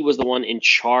she was the one in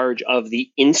charge of the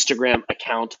Instagram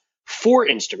account for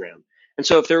Instagram. And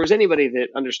so if there was anybody that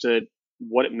understood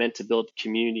what it meant to build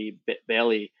community,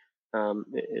 Bailey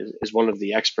is one of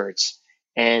the experts.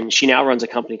 And she now runs a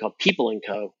company called People &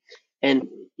 Co. And,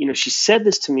 she said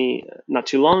this to me not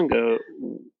too long ago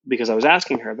because I was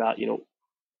asking her about,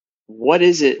 what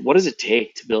does it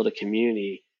take to build a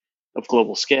community of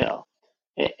global scale?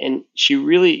 And she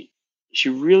really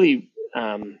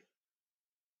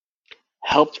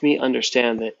helped me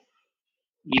understand that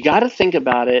you got to think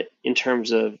about it in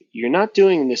terms of you're not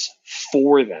doing this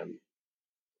for them.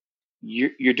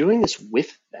 You're doing this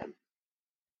with them.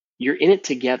 You're in it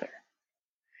together.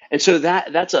 And so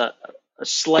that's a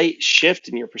slight shift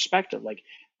in your perspective, like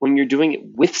when you're doing it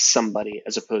with somebody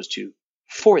as opposed to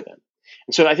for them.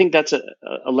 And so I think that's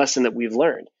a lesson that we've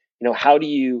learned. How do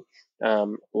you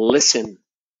listen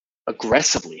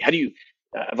aggressively?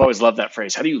 I've always loved that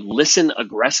phrase. How do you listen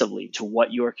aggressively to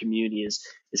what your community is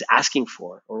asking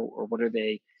for, or what are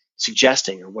they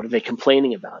suggesting, or what are they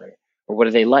complaining about, or what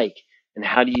do they like? And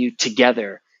how do you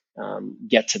together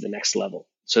get to the next level?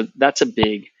 So that's a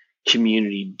big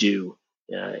community do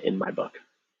in my book.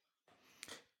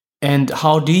 And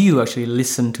how do you actually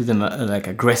listen to them like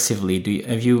aggressively?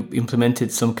 Have you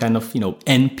implemented some kind of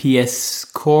NPS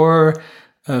score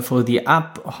For the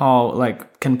app, how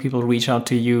like can people reach out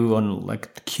to you on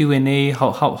like Q&A?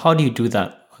 How do you do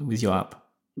that with your app?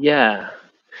 Yeah.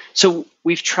 So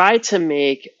we've tried to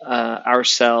make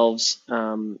ourselves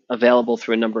available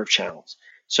through a number of channels.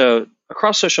 So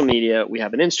across social media, we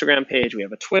have an Instagram page, we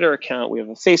have a Twitter account, we have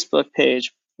a Facebook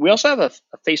page. We also have a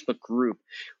Facebook group,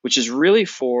 which is really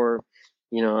for,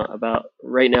 about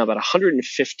right now, about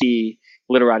 150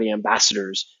 Literati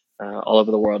ambassadors all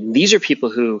over the world. And these are people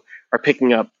who are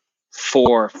picking up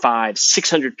 4, 5,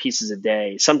 600 pieces a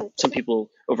day. Some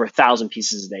people over 1,000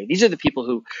 pieces a day. These are the people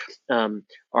who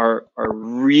are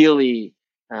really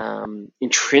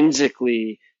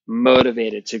intrinsically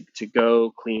motivated to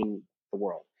go clean the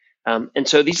world. And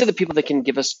so these are the people that can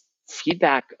give us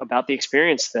feedback about the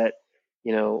experience that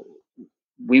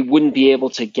we wouldn't be able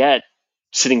to get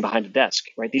sitting behind a desk,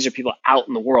 right? These are people out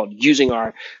in the world using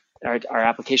our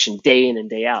application day in and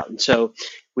day out. And so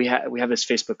we have this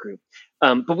Facebook group.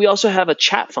 But we also have a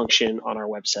chat function on our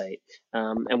website,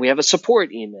 and we have a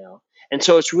support email. And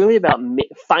so it's really about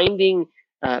making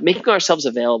ourselves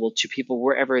available to people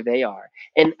wherever they are.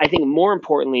 And I think more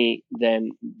importantly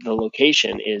than the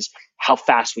location is how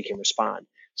fast we can respond.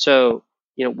 So,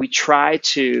 we try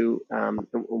to,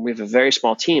 we have a very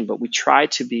small team, but we try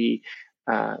to be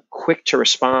quick to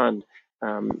respond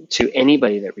to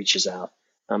anybody that reaches out.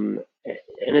 And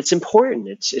it's important.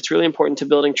 It's really important to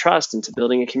building trust and to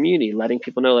building a community, letting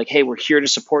people know, like, hey, we're here to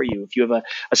support you. If you have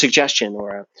a suggestion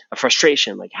or a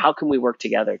frustration, like, how can we work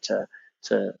together to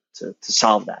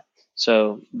solve that?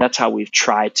 So that's how we've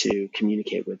tried to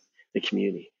communicate with the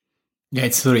community. Yeah,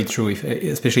 it's very true.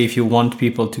 Especially if you want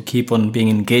people to keep on being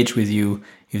engaged with you,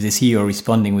 if they see you're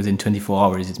responding within 24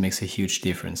 hours, it makes a huge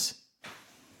difference.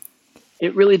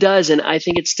 It really does. And I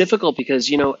think it's difficult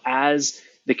because, as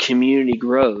the community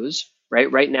grows,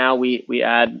 right now we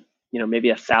add, maybe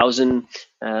 1,000,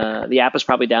 the app is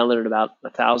probably downloaded about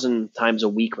 1,000 times a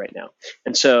week right now.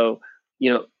 And so,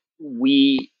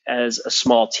 we as a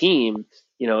small team,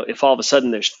 if all of a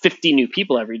sudden there's 50 new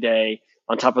people every day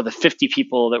on top of the 50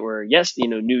 people that were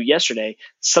new yesterday,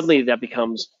 suddenly that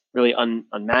becomes really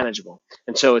unmanageable.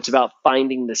 And so it's about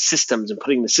finding the systems and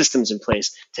putting the systems in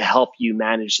place to help you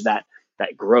manage that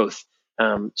growth,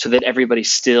 so that everybody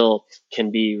still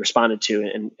can be responded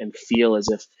to and feel as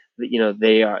if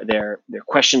their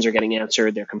questions are getting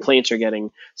answered, their complaints are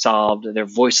getting solved, their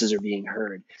voices are being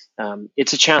heard.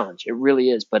 It's a challenge, it really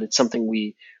is, but it's something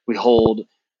we hold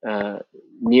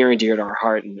near and dear to our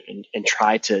heart and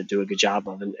try to do a good job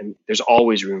of, and there's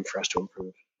always room for us to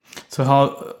improve. So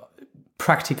how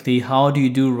do you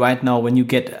do right now when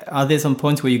are there some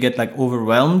points where you get like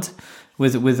overwhelmed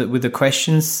with the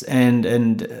questions, and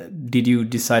did you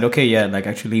decide, okay, yeah, like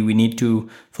actually we need to,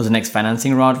 for the next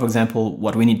financing round, for example,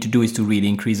 what we need to do is to really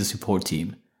increase the support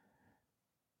team?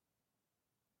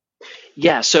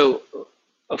 Yeah, so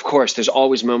of course there's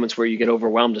always moments where you get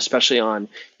overwhelmed, especially on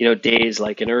days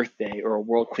like an Earth Day or a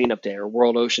World Cleanup Day or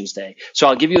World Oceans Day. So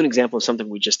I'll give you an example of something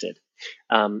we just did.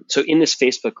 So in this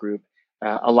Facebook group,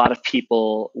 a lot of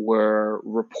people were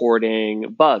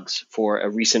reporting bugs for a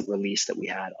recent release that we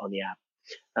had on the app.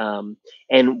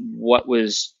 And what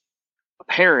was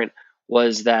apparent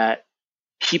was that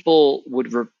people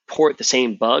would report the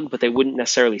same bug, but they wouldn't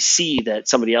necessarily see that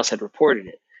somebody else had reported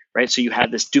it, right? So you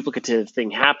had this duplicative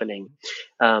thing happening.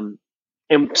 And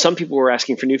some people were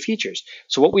asking for new features.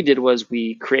 So what we did was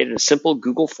we created a simple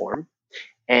Google form,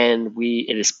 and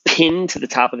it is pinned to the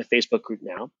top of the Facebook group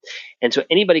now. And so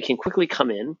anybody can quickly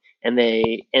come in and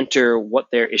they enter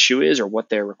what their issue is or what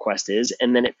their request is,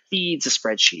 and then it feeds a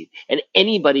spreadsheet, and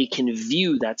anybody can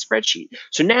view that spreadsheet.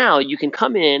 So now you can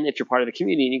come in if you're part of the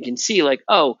community and you can see like,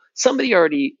 oh, somebody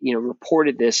already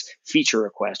reported this feature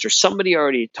request, or somebody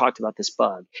already talked about this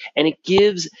bug. And it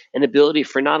gives an ability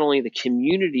for not only the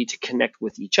community to connect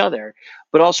with each other,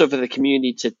 but also for the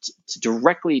community to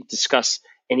directly discuss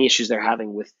any issues they're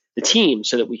having with the team,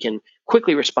 so that we can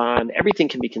quickly respond. Everything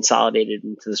can be consolidated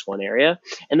into this one area.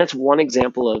 And that's one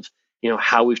example of,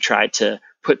 how we've tried to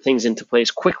put things into place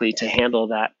quickly to handle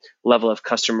that level of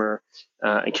customer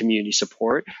and community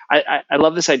support. I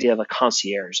love this idea of a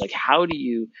concierge. Like, how do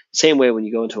you, same way when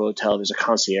you go into a hotel, there's a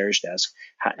concierge desk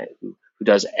who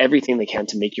does everything they can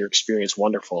to make your experience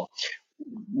wonderful.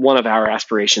 One of our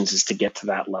aspirations is to get to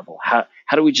that level. How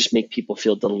do we just make people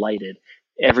feel delighted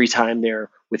every time they're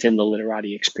within the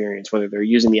Literati experience, whether they're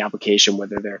using the application,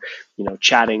 whether they're,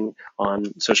 chatting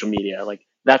on social media? Like,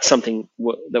 that's something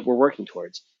that we're working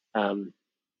towards. And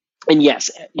yes,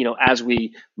 as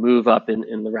we move up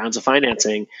in the rounds of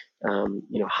financing,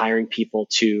 hiring people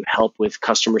to help with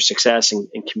customer success and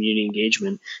community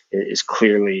engagement is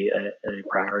clearly a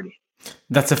priority.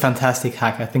 That's a fantastic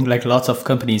hack. I think like lots of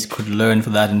companies could learn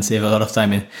from that and save a lot of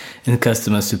time in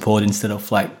customer support instead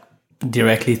of like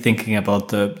directly thinking about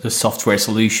the software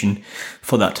solution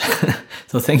for that.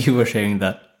 So thank you for sharing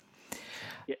that.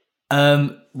 Yeah.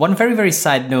 One very, very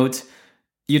side note,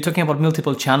 you're talking about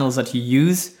multiple channels that you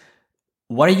use.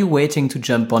 What are you waiting to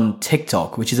jump on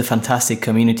TikTok, which is a fantastic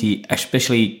community,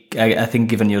 especially I think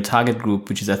given your target group,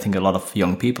 which is I think a lot of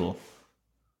young people?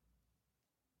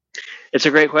 It's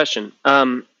a great question.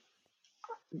 To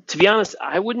be honest,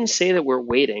 I wouldn't say that we're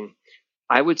waiting.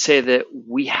 I would say that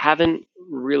we haven't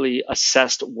really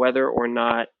assessed whether or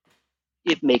not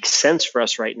it makes sense for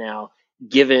us right now,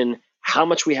 given how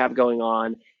much we have going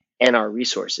on and our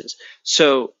resources.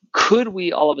 So could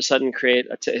we all of a sudden create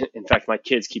in fact, my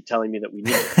kids keep telling me that we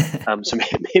need it. So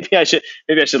maybe I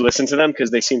should listen to them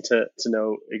because they seem to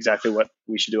know exactly what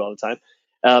we should do all the time.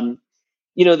 Um,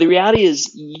 the reality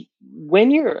is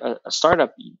when you're a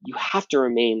startup, you have to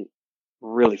remain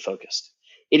really focused.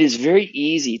 It is very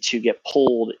easy to get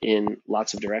pulled in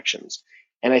lots of directions.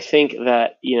 And I think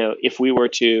that, if we were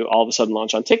to all of a sudden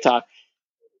launch on TikTok,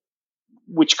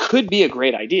 which could be a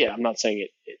great idea, I'm not saying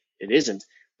it isn't,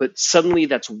 but suddenly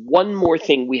that's one more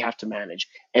thing we have to manage.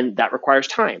 And that requires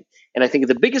time. And I think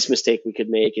the biggest mistake we could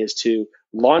make is to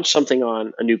launch something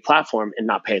on a new platform and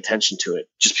not pay attention to it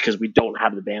just because we don't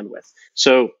have the bandwidth.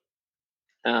 So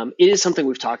it is something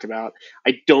we've talked about.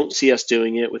 I don't see us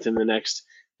doing it within the next,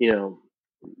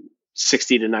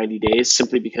 60 to 90 days,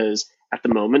 simply because at the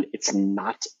moment it's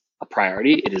not a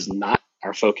priority. It is not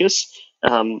our focus.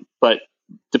 But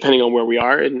depending on where we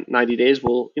are in 90 days,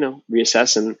 we'll,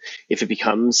 reassess. And if it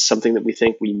becomes something that we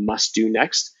think we must do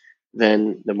next,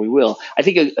 then we will. I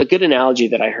think a good analogy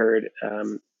that I heard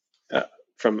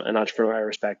from an entrepreneur I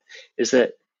respect is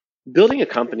that building a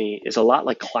company is a lot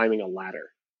like climbing a ladder.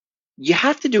 You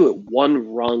have to do it one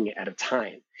rung at a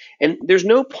time. And there's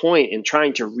no point in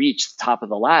trying to reach the top of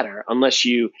the ladder unless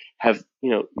you have,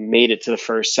 made it to the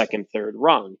first, second, third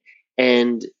rung.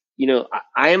 And,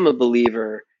 I am a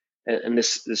believer, and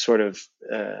this sort of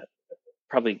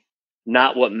probably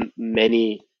not what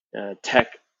many tech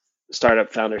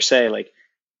startup founders say. Like,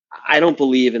 I don't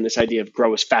believe in this idea of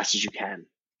grow as fast as you can.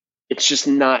 It's just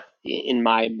not in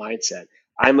my mindset.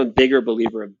 I'm a bigger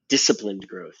believer of disciplined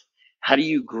growth. How do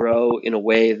you grow in a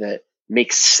way that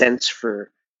makes sense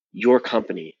for your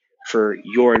company, for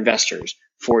your investors,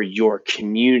 for your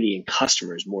community and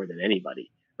customers more than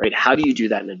anybody, right? How do you do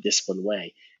that in a disciplined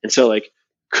way? And so, like,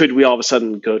 could we all of a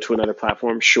sudden go to another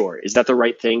platform? Sure. Is that the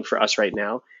right thing for us right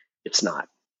now? It's not.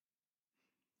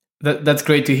 That's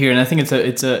great to hear, and I think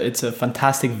it's a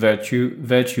fantastic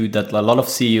virtue that a lot of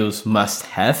CEOs must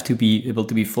have to be able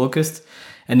to be focused.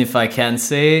 And if I can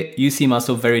say, you seem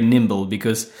also very nimble,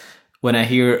 because when I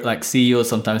hear like CEOs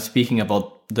sometimes speaking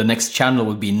about the next channel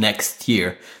will be next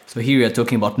year, so here we are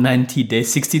talking about 90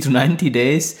 days, 60 to 90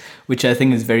 days, which I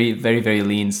think is very, very, very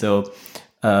lean. So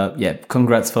yeah,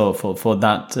 congrats for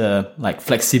that like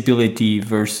flexibility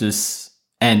versus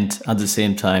and at the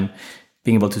same time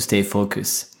being able to stay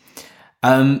focused.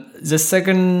 The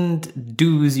second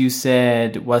do's you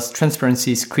said was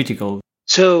transparency is critical.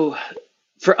 So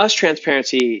for us,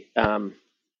 transparency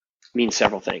means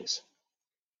several things.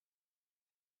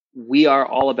 We are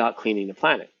all about cleaning the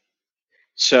planet.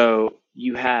 So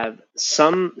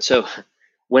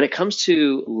when it comes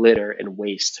to litter and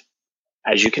waste,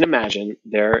 as you can imagine,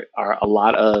 there are a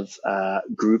lot of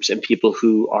groups and people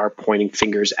who are pointing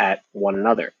fingers at one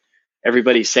another.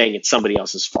 Everybody's saying it's somebody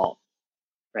else's fault,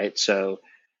 right? So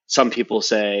some people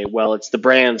say, well, it's the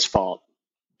brand's fault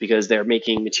because they're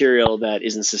making material that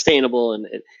isn't sustainable, and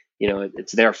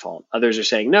it's their fault. Others are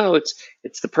saying, no, it's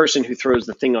the person who throws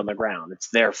the thing on the ground. It's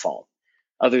their fault.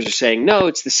 Others are saying, no,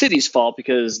 it's the city's fault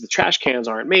because the trash cans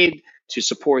aren't made to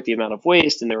support the amount of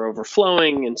waste and they're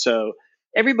overflowing. And so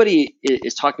everybody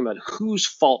is talking about whose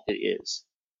fault it is.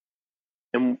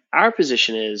 And our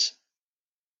position is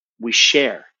we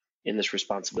share in this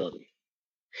responsibility.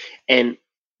 And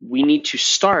we need to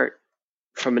start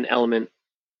from an element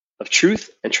of truth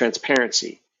and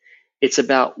transparency. It's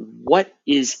about what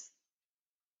is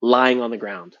lying on the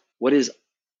ground, what is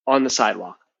on the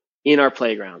sidewalk, in our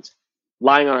playgrounds,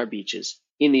 lying on our beaches,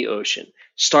 in the ocean.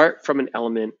 Start from an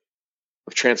element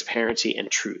of transparency and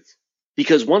truth.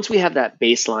 Because once we have that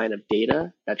baseline of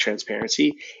data, that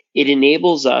transparency, it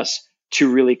enables us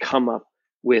to really come up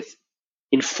with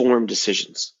informed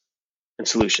decisions and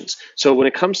solutions. So when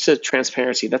it comes to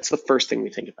transparency, that's the first thing we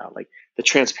think about, like the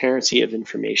transparency of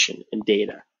information and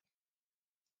data.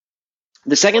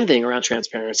 The second thing around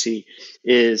transparency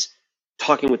is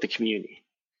talking with the community.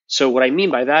 So what I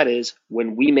mean by that is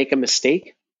when we make a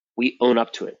mistake, we own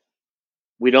up to it.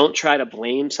 We don't try to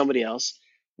blame somebody else.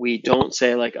 We don't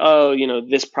say like, oh,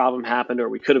 this problem happened or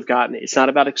we could have gotten it. It's not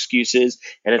about excuses,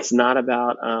 and it's not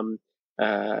about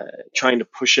trying to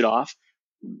push it off.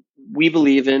 We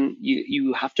believe in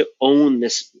you have to own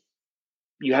this.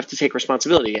 You have to take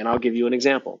responsibility. And I'll give you an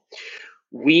example.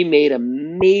 We made a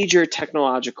major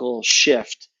technological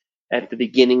shift at the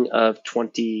beginning of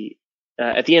at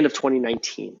the end of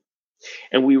 2019.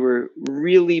 And we were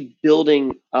really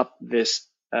building up this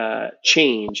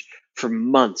change for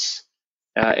months.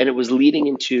 And it was leading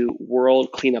into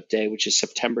World Cleanup Day, which is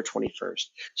September 21st.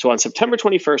 So on September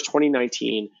 21st,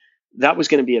 2019, that was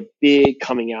going to be a big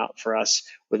coming out for us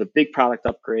with a big product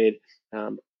upgrade,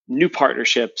 new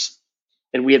partnerships.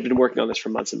 And we had been working on this for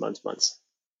months and months, months.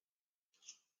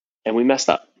 And we messed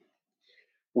up.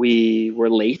 We were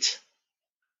late.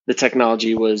 The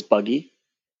technology was buggy.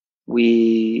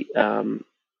 We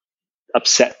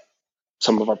upset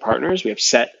some of our partners. We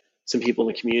upset some people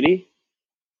in the community.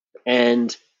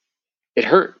 And it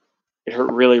hurt. It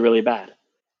hurt really, really bad.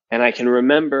 And I can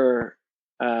remember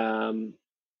on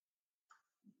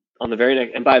the very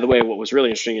next, and by the way, what was really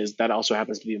interesting is that also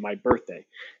happens to be my birthday.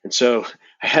 And so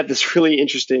I had this really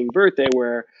interesting birthday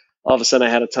where all of a sudden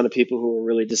I had a ton of people who were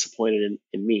really disappointed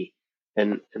in me.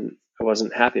 And I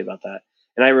wasn't happy about that.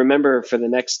 And I remember for the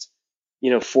next,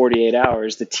 48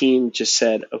 hours, the team just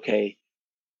said, okay,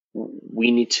 we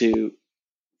need to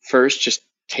first just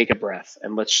take a breath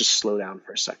and let's just slow down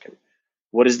for a second.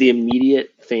 What is the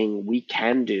immediate thing we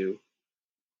can do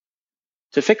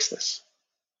to fix this?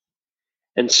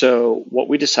 And so what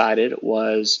we decided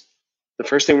was the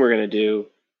first thing we're going to do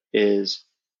is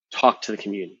talk to the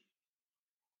community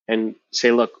and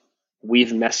say, look,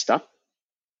 we've messed up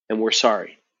and we're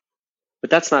sorry. But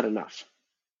that's not enough.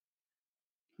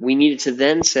 We needed to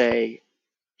then say,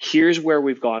 here's where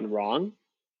we've gone wrong.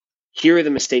 Here are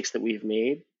the mistakes that we've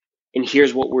made. And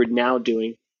here's what we're now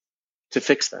doing to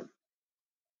fix them.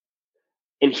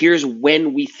 And here's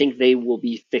when we think they will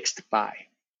be fixed by.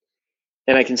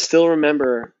 And I can still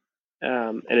remember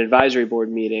an advisory board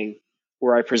meeting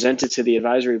where I presented to the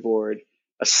advisory board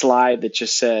a slide that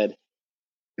just said,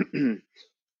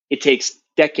 it takes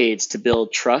decades to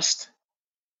build trust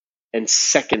and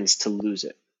seconds to lose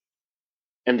it.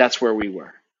 And that's where we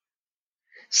were.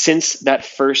 Since that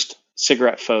first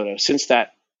cigarette photo, since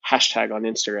that hashtag on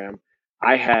Instagram,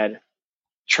 I had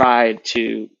tried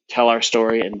to tell our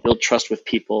story and build trust with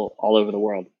people all over the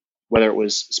world, whether it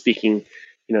was speaking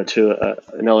to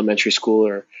an elementary school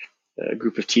or a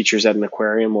group of teachers at an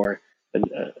aquarium or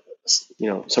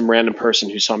some random person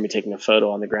who saw me taking a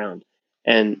photo on the ground.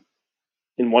 And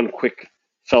in one quick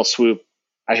fell swoop,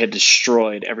 I had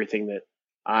destroyed everything that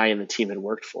I and the team had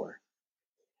worked for.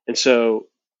 And so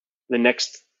the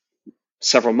next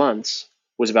several months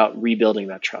was about rebuilding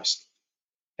that trust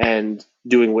and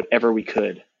doing whatever we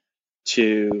could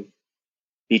to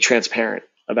be transparent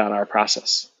about our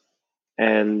process.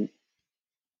 And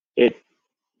it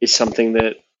is something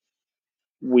that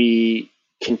we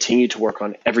continue to work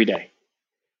on every day.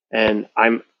 And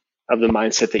I'm of the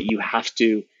mindset that you have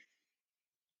to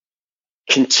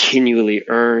continually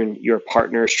earn your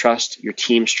partner's trust, your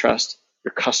team's trust,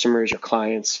 your customers, your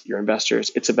clients, your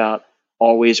investors. It's about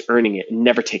always earning it and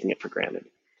never taking it for granted.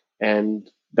 And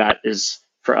that is,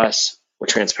 for us, what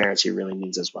transparency really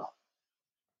means as well.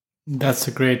 That's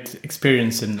a great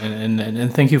experience,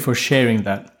 and thank you for sharing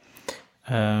that.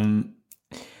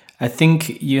 I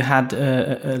think you had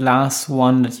a last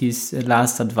one that is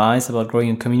last advice about growing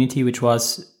a community, which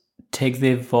was take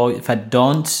the voice. In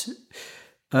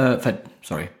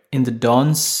the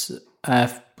dons,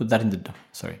 I've put that in the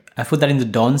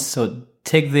dons. So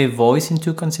take the voice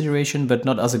into consideration, but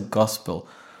not as a gospel.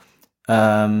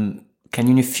 Can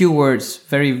you in a few words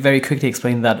very, very quickly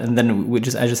explain that? And then I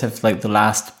just have like the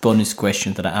last bonus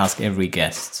question that I ask every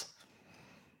guest.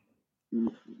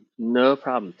 No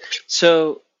problem.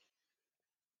 So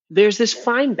there's this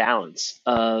fine balance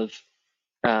of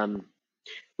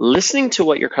listening to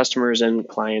what your customers and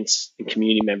clients and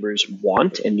community members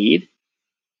want and need,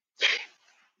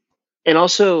 and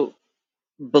also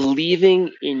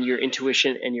believing in your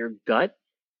intuition and your gut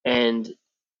and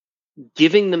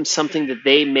giving them something that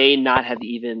they may not have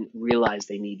even realized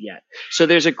they need yet. So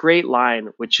there's a great line,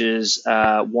 which is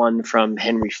one from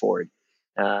Henry Ford,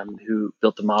 who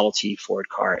built the Model T Ford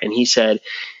car. And he said,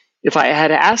 if I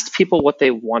had asked people what they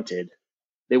wanted,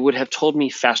 they would have told me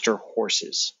faster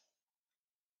horses.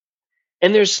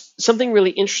 And there's something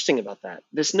really interesting about that.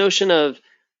 This notion of,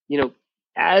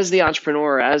 as the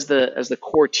entrepreneur, as the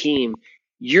core team,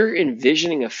 you're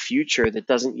envisioning a future that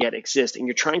doesn't yet exist, and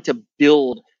you're trying to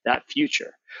build that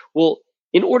future. Well,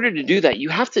 in order to do that, you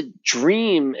have to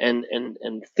dream and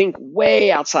think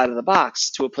way outside of the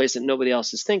box to a place that nobody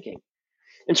else is thinking.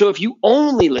 And so if you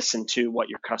only listen to what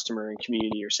your customer and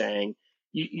community are saying,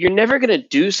 you're never going to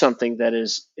do something that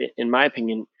is, in my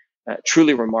opinion,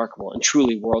 truly remarkable and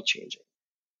truly world changing.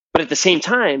 But at the same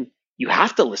time, you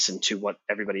have to listen to what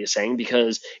everybody is saying,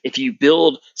 because if you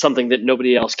build something that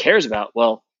nobody else cares about,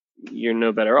 well, you're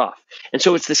no better off. And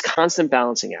so it's this constant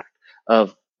balancing act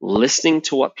of listening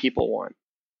to what people want,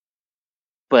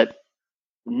 but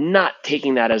not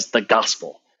taking that as the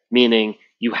gospel, meaning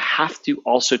you have to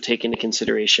also take into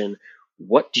consideration,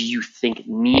 what do you think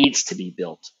needs to be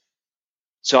built?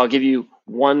 So I'll give you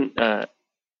one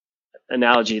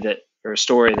analogy or a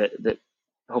story that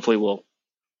hopefully will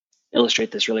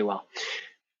illustrate this really well.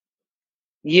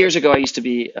 Years ago, I used to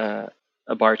be a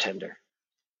bartender,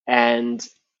 and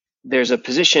there's a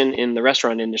position in the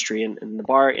restaurant industry and in the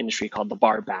bar industry called the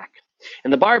bar back.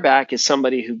 And the bar back is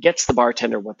somebody who gets the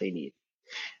bartender what they need.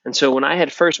 And so when I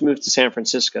had first moved to San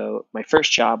Francisco, my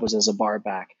first job was as a bar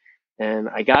back. And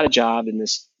I got a job in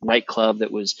this nightclub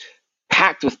that was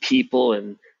packed with people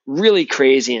and really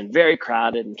crazy and very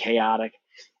crowded and chaotic.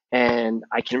 And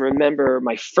I can remember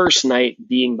my first night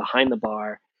being behind the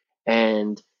bar,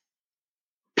 and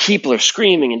people are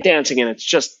screaming and dancing, and it's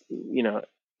just,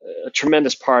 a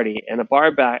tremendous party. And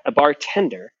a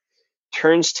bartender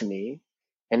turns to me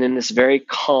and in this very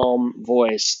calm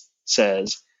voice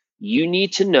says, "You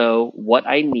need to know what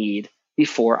I need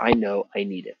before I know I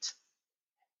need it."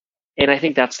 And I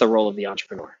think that's the role of the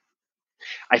entrepreneur.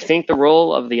 I think the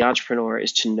role of the entrepreneur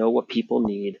is to know what people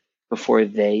need before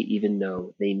they even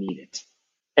know they need it,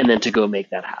 and then to go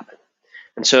make that happen.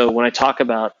 And so when I talk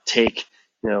about take,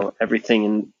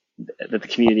 everything that the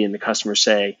community and the customers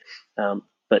say,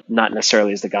 but not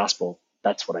necessarily as the gospel,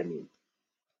 that's what I mean.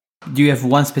 Do you have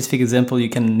one specific example you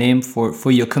can name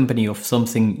for your company of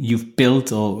something you've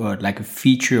built or like a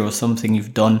feature or something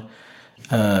you've done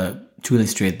to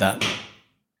illustrate that?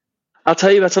 I'll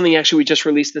tell you about something actually we just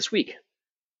released this week.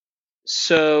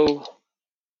 So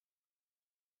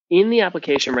in the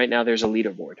application right now, there's a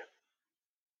leaderboard.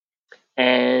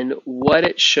 And what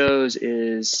it shows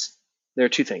is there are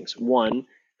two things. One,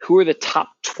 who are the top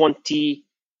 20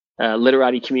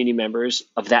 Literati community members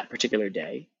of that particular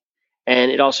day?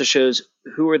 And it also shows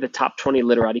who are the top 20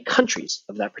 Literati countries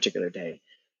of that particular day,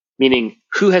 meaning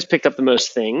who has picked up the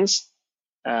most things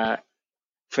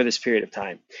for this period of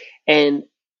time. And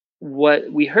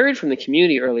what we heard from the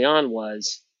community early on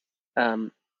was,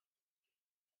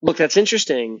 look, that's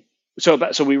interesting.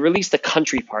 So we released the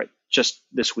country part just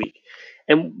this week.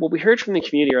 And what we heard from the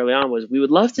community early on was, we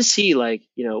would love to see,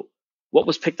 what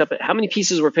was picked up, how many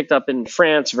pieces were picked up in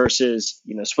France versus,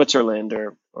 Switzerland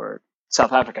or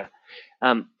South Africa.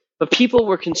 But people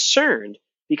were concerned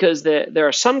because there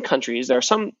are some countries, there are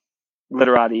some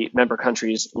Literati member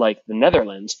countries like the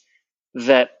Netherlands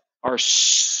that are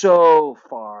so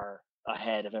far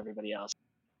ahead of everybody else.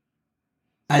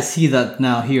 I see that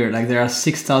now here. Like there are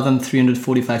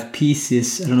 6,345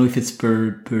 pieces. I don't know if it's per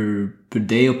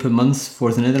day or per month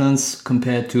for the Netherlands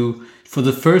compared to, for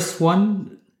the first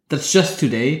one, that's just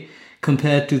today,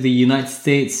 compared to the United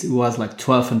States, it was like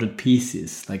 1,200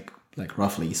 pieces, like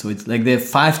roughly. So it's like they're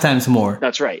 5 times more.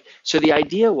 That's right. So the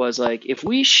idea was, if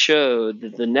we showed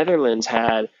that the Netherlands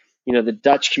had, the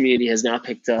Dutch community has now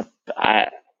picked up,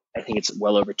 I think it's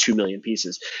well over 2 million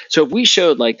pieces. So if we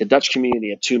showed the Dutch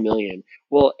community at 2 million,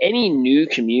 well, any new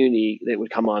community that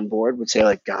would come on board would say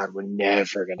God, we're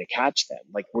never going to catch them.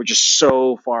 We're just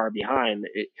so far behind.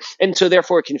 And so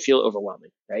therefore it can feel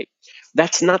overwhelming, right?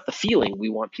 That's not the feeling we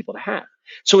want people to have.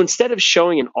 So instead of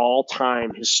showing an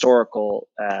all-time historical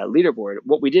leaderboard,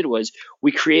 what we did was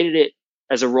we created it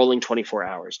as a rolling 24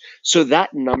 hours. So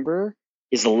that number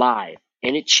is live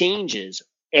and it changes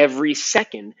every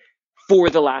second for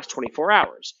the last 24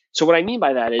 hours. So what I mean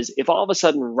by that is, if all of a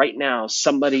sudden right now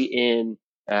somebody in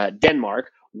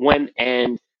Denmark went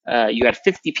and you had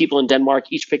 50 people in Denmark,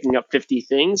 each picking up 50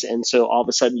 things, and so all of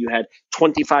a sudden you had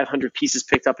 2,500 pieces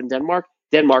picked up in Denmark,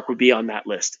 Denmark would be on that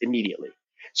list immediately.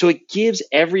 So it gives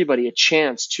everybody a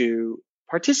chance to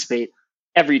participate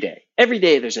every day. Every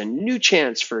day there's a new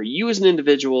chance for you as an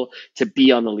individual to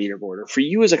be on the leaderboard, or for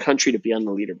you as a country to be on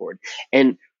the leaderboard.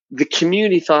 And the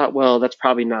community thought, well, that's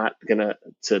probably not going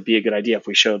to be a good idea if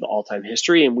we show the all-time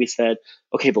history. And we said,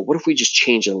 okay, but what if we just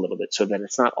change it a little bit so that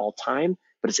it's not all time,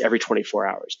 but it's every 24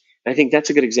 hours? And I think that's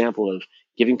a good example of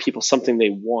giving people something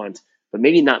they want, but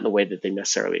maybe not in the way that they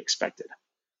necessarily expected.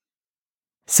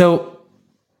 So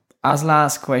as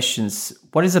last questions,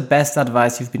 what is the best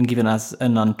advice you've been given as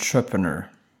an entrepreneur?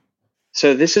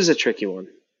 So this is a tricky one.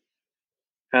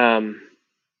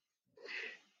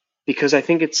 because I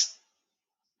think it's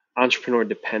entrepreneur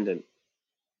dependent.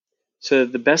 So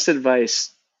the best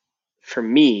advice for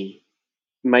me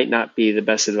might not be the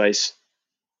best advice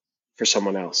for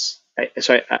someone else.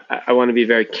 I want to be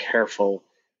very careful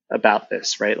about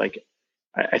this, right? Like,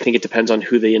 I think it depends on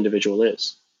who the individual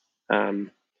is.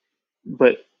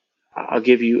 But I'll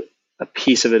give you a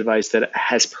piece of advice that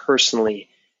has personally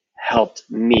helped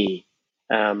me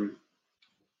a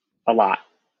lot,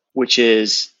 which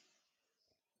is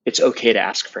it's okay to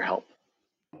ask for help.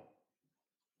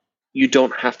 You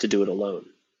don't have to do it alone.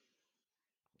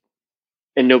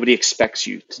 And nobody expects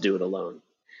you to do it alone.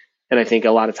 And I think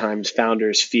a lot of times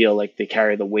founders feel like they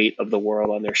carry the weight of the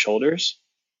world on their shoulders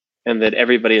and that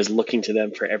everybody is looking to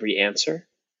them for every answer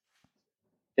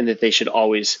and that they should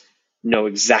always know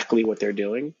exactly what they're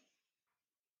doing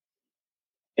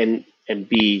and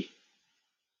be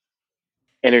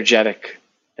energetic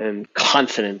and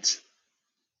confident.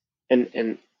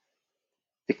 And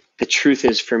the truth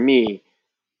is, for me,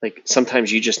 like,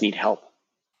 sometimes you just need help.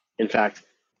 In fact,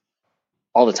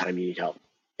 all the time you need help.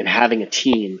 And having a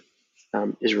team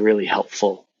is really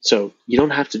helpful. So you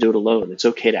don't have to do it alone. It's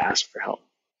okay to ask for help.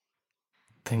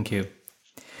 Thank you.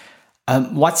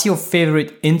 What's your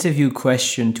favorite interview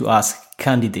question to ask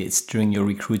candidates during your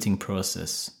recruiting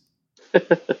process?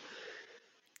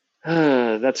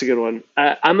 That's a good one.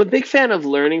 I'm a big fan of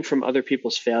learning from other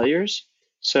people's failures.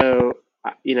 So,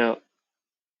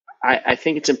 I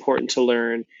think it's important to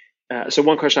learn. So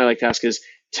one question I like to ask is,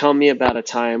 tell me about a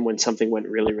time when something went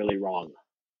really, really wrong.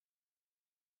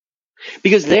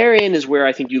 Because therein is where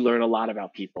I think you learn a lot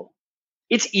about people.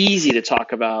 It's easy to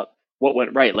talk about what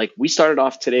went right. Like, we started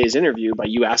off today's interview by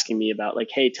you asking me about, like,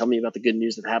 hey, tell me about the good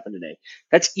news that happened today.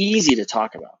 That's easy to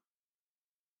talk about.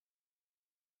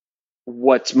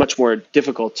 What's much more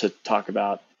difficult to talk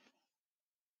about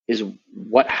is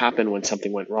what happened when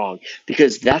something went wrong,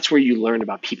 because that's where you learn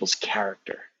about people's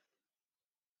character.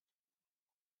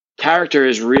 Character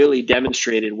is really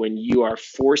demonstrated when you are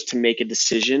forced to make a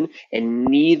decision and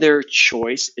neither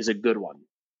choice is a good one.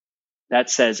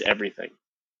 That says everything.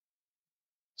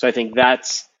 So I think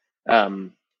that's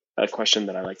a question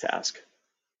that I like to ask.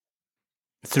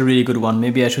 It's a really good one.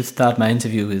 Maybe I should start my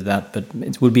interview with that, but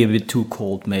it would be a bit too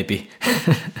cold, maybe.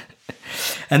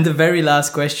 And the very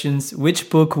last questions, which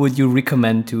book would you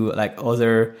recommend to, like,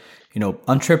 other,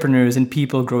 entrepreneurs and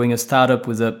people growing a startup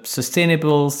with a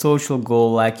sustainable social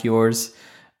goal like yours?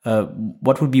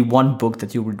 What would be one book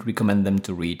that you would recommend them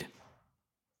to read?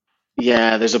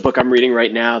 Yeah, there's a book I'm reading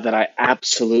right now that I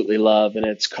absolutely love, and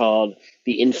it's called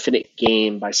The Infinite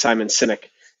Game by Simon Sinek.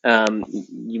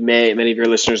 Many of your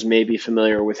listeners may be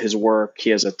familiar with his work. He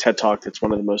has a TED Talk that's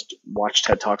one of the most watched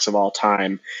TED Talks of all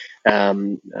time.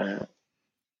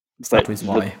 Start with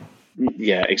why.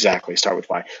 Yeah, exactly. Start with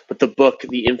why. But the book,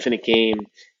 The Infinite Game,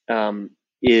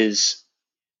 is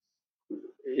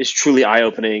truly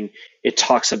eye-opening. It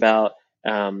talks about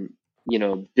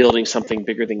building something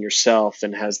bigger than yourself,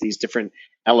 and has these different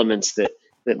elements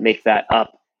that make that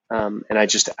up. And I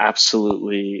just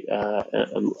absolutely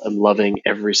am loving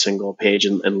every single page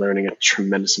and learning a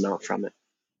tremendous amount from it.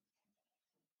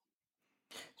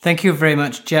 Thank you very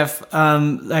much, Jeff.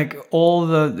 Like,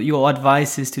 all your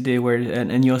advices today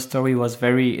and your story was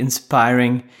very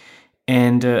inspiring.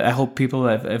 And I hope people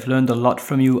have learned a lot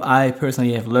from you. I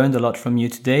personally have learned a lot from you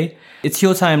today. It's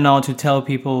your time now to tell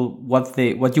people what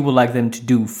you would like them to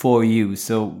do for you.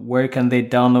 So where can they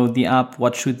download the app?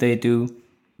 What should they do?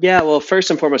 Yeah, well,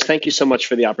 first and foremost, thank you so much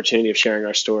for the opportunity of sharing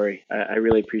our story. I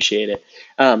really appreciate it.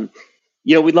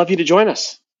 We'd love you to join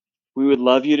us. We would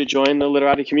love you to join the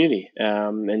Literati community.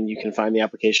 And you can find the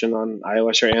application on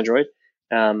iOS or Android.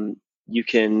 You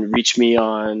can reach me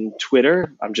on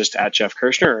Twitter. I'm just at Jeff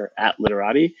Kirschner or at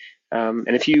Literati. And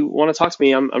if you want to talk to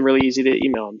me, I'm really easy to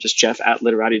email. I'm just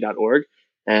jeff@literati.org,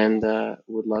 and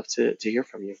would love to hear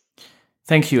from you.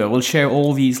 Thank you. I will share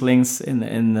all these links in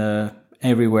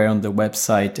everywhere on the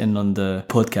website and on the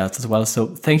podcast as well. So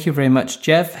thank you very much,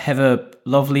 Jeff. Have a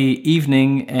lovely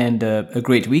evening and a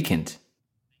great weekend.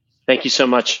 Thank you so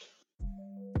much.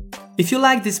 If you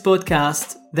like this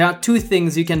podcast, there are two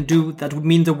things you can do that would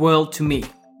mean the world to me.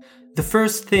 The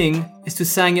first thing is to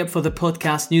sign up for the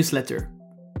podcast newsletter.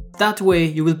 That way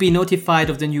you will be notified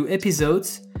of the new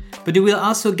episodes, but you will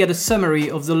also get a summary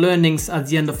of the learnings at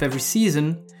the end of every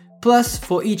season. Plus,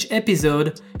 for each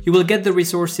episode, you will get the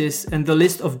resources and the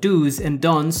list of do's and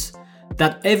don'ts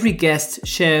that every guest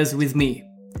shares with me.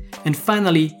 And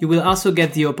finally, you will also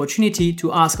get the opportunity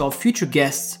to ask our future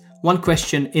guests one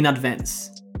question in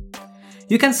advance.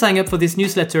 You can sign up for this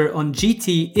newsletter on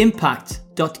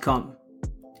gtimpact.com.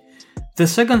 The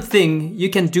second thing you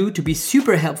can do to be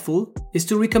super helpful is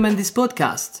to recommend this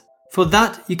podcast. For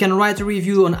that, you can write a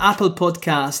review on Apple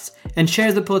Podcasts and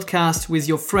share the podcast with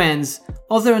your friends,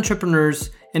 other entrepreneurs,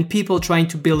 and people trying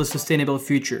to build a sustainable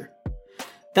future.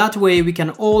 That way, we can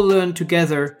all learn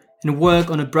together and work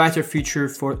on a brighter future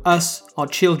for us, our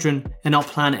children, and our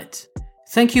planet.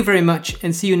 Thank you very much,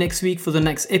 and see you next week for the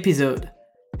next episode.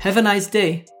 Have a nice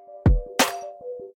day.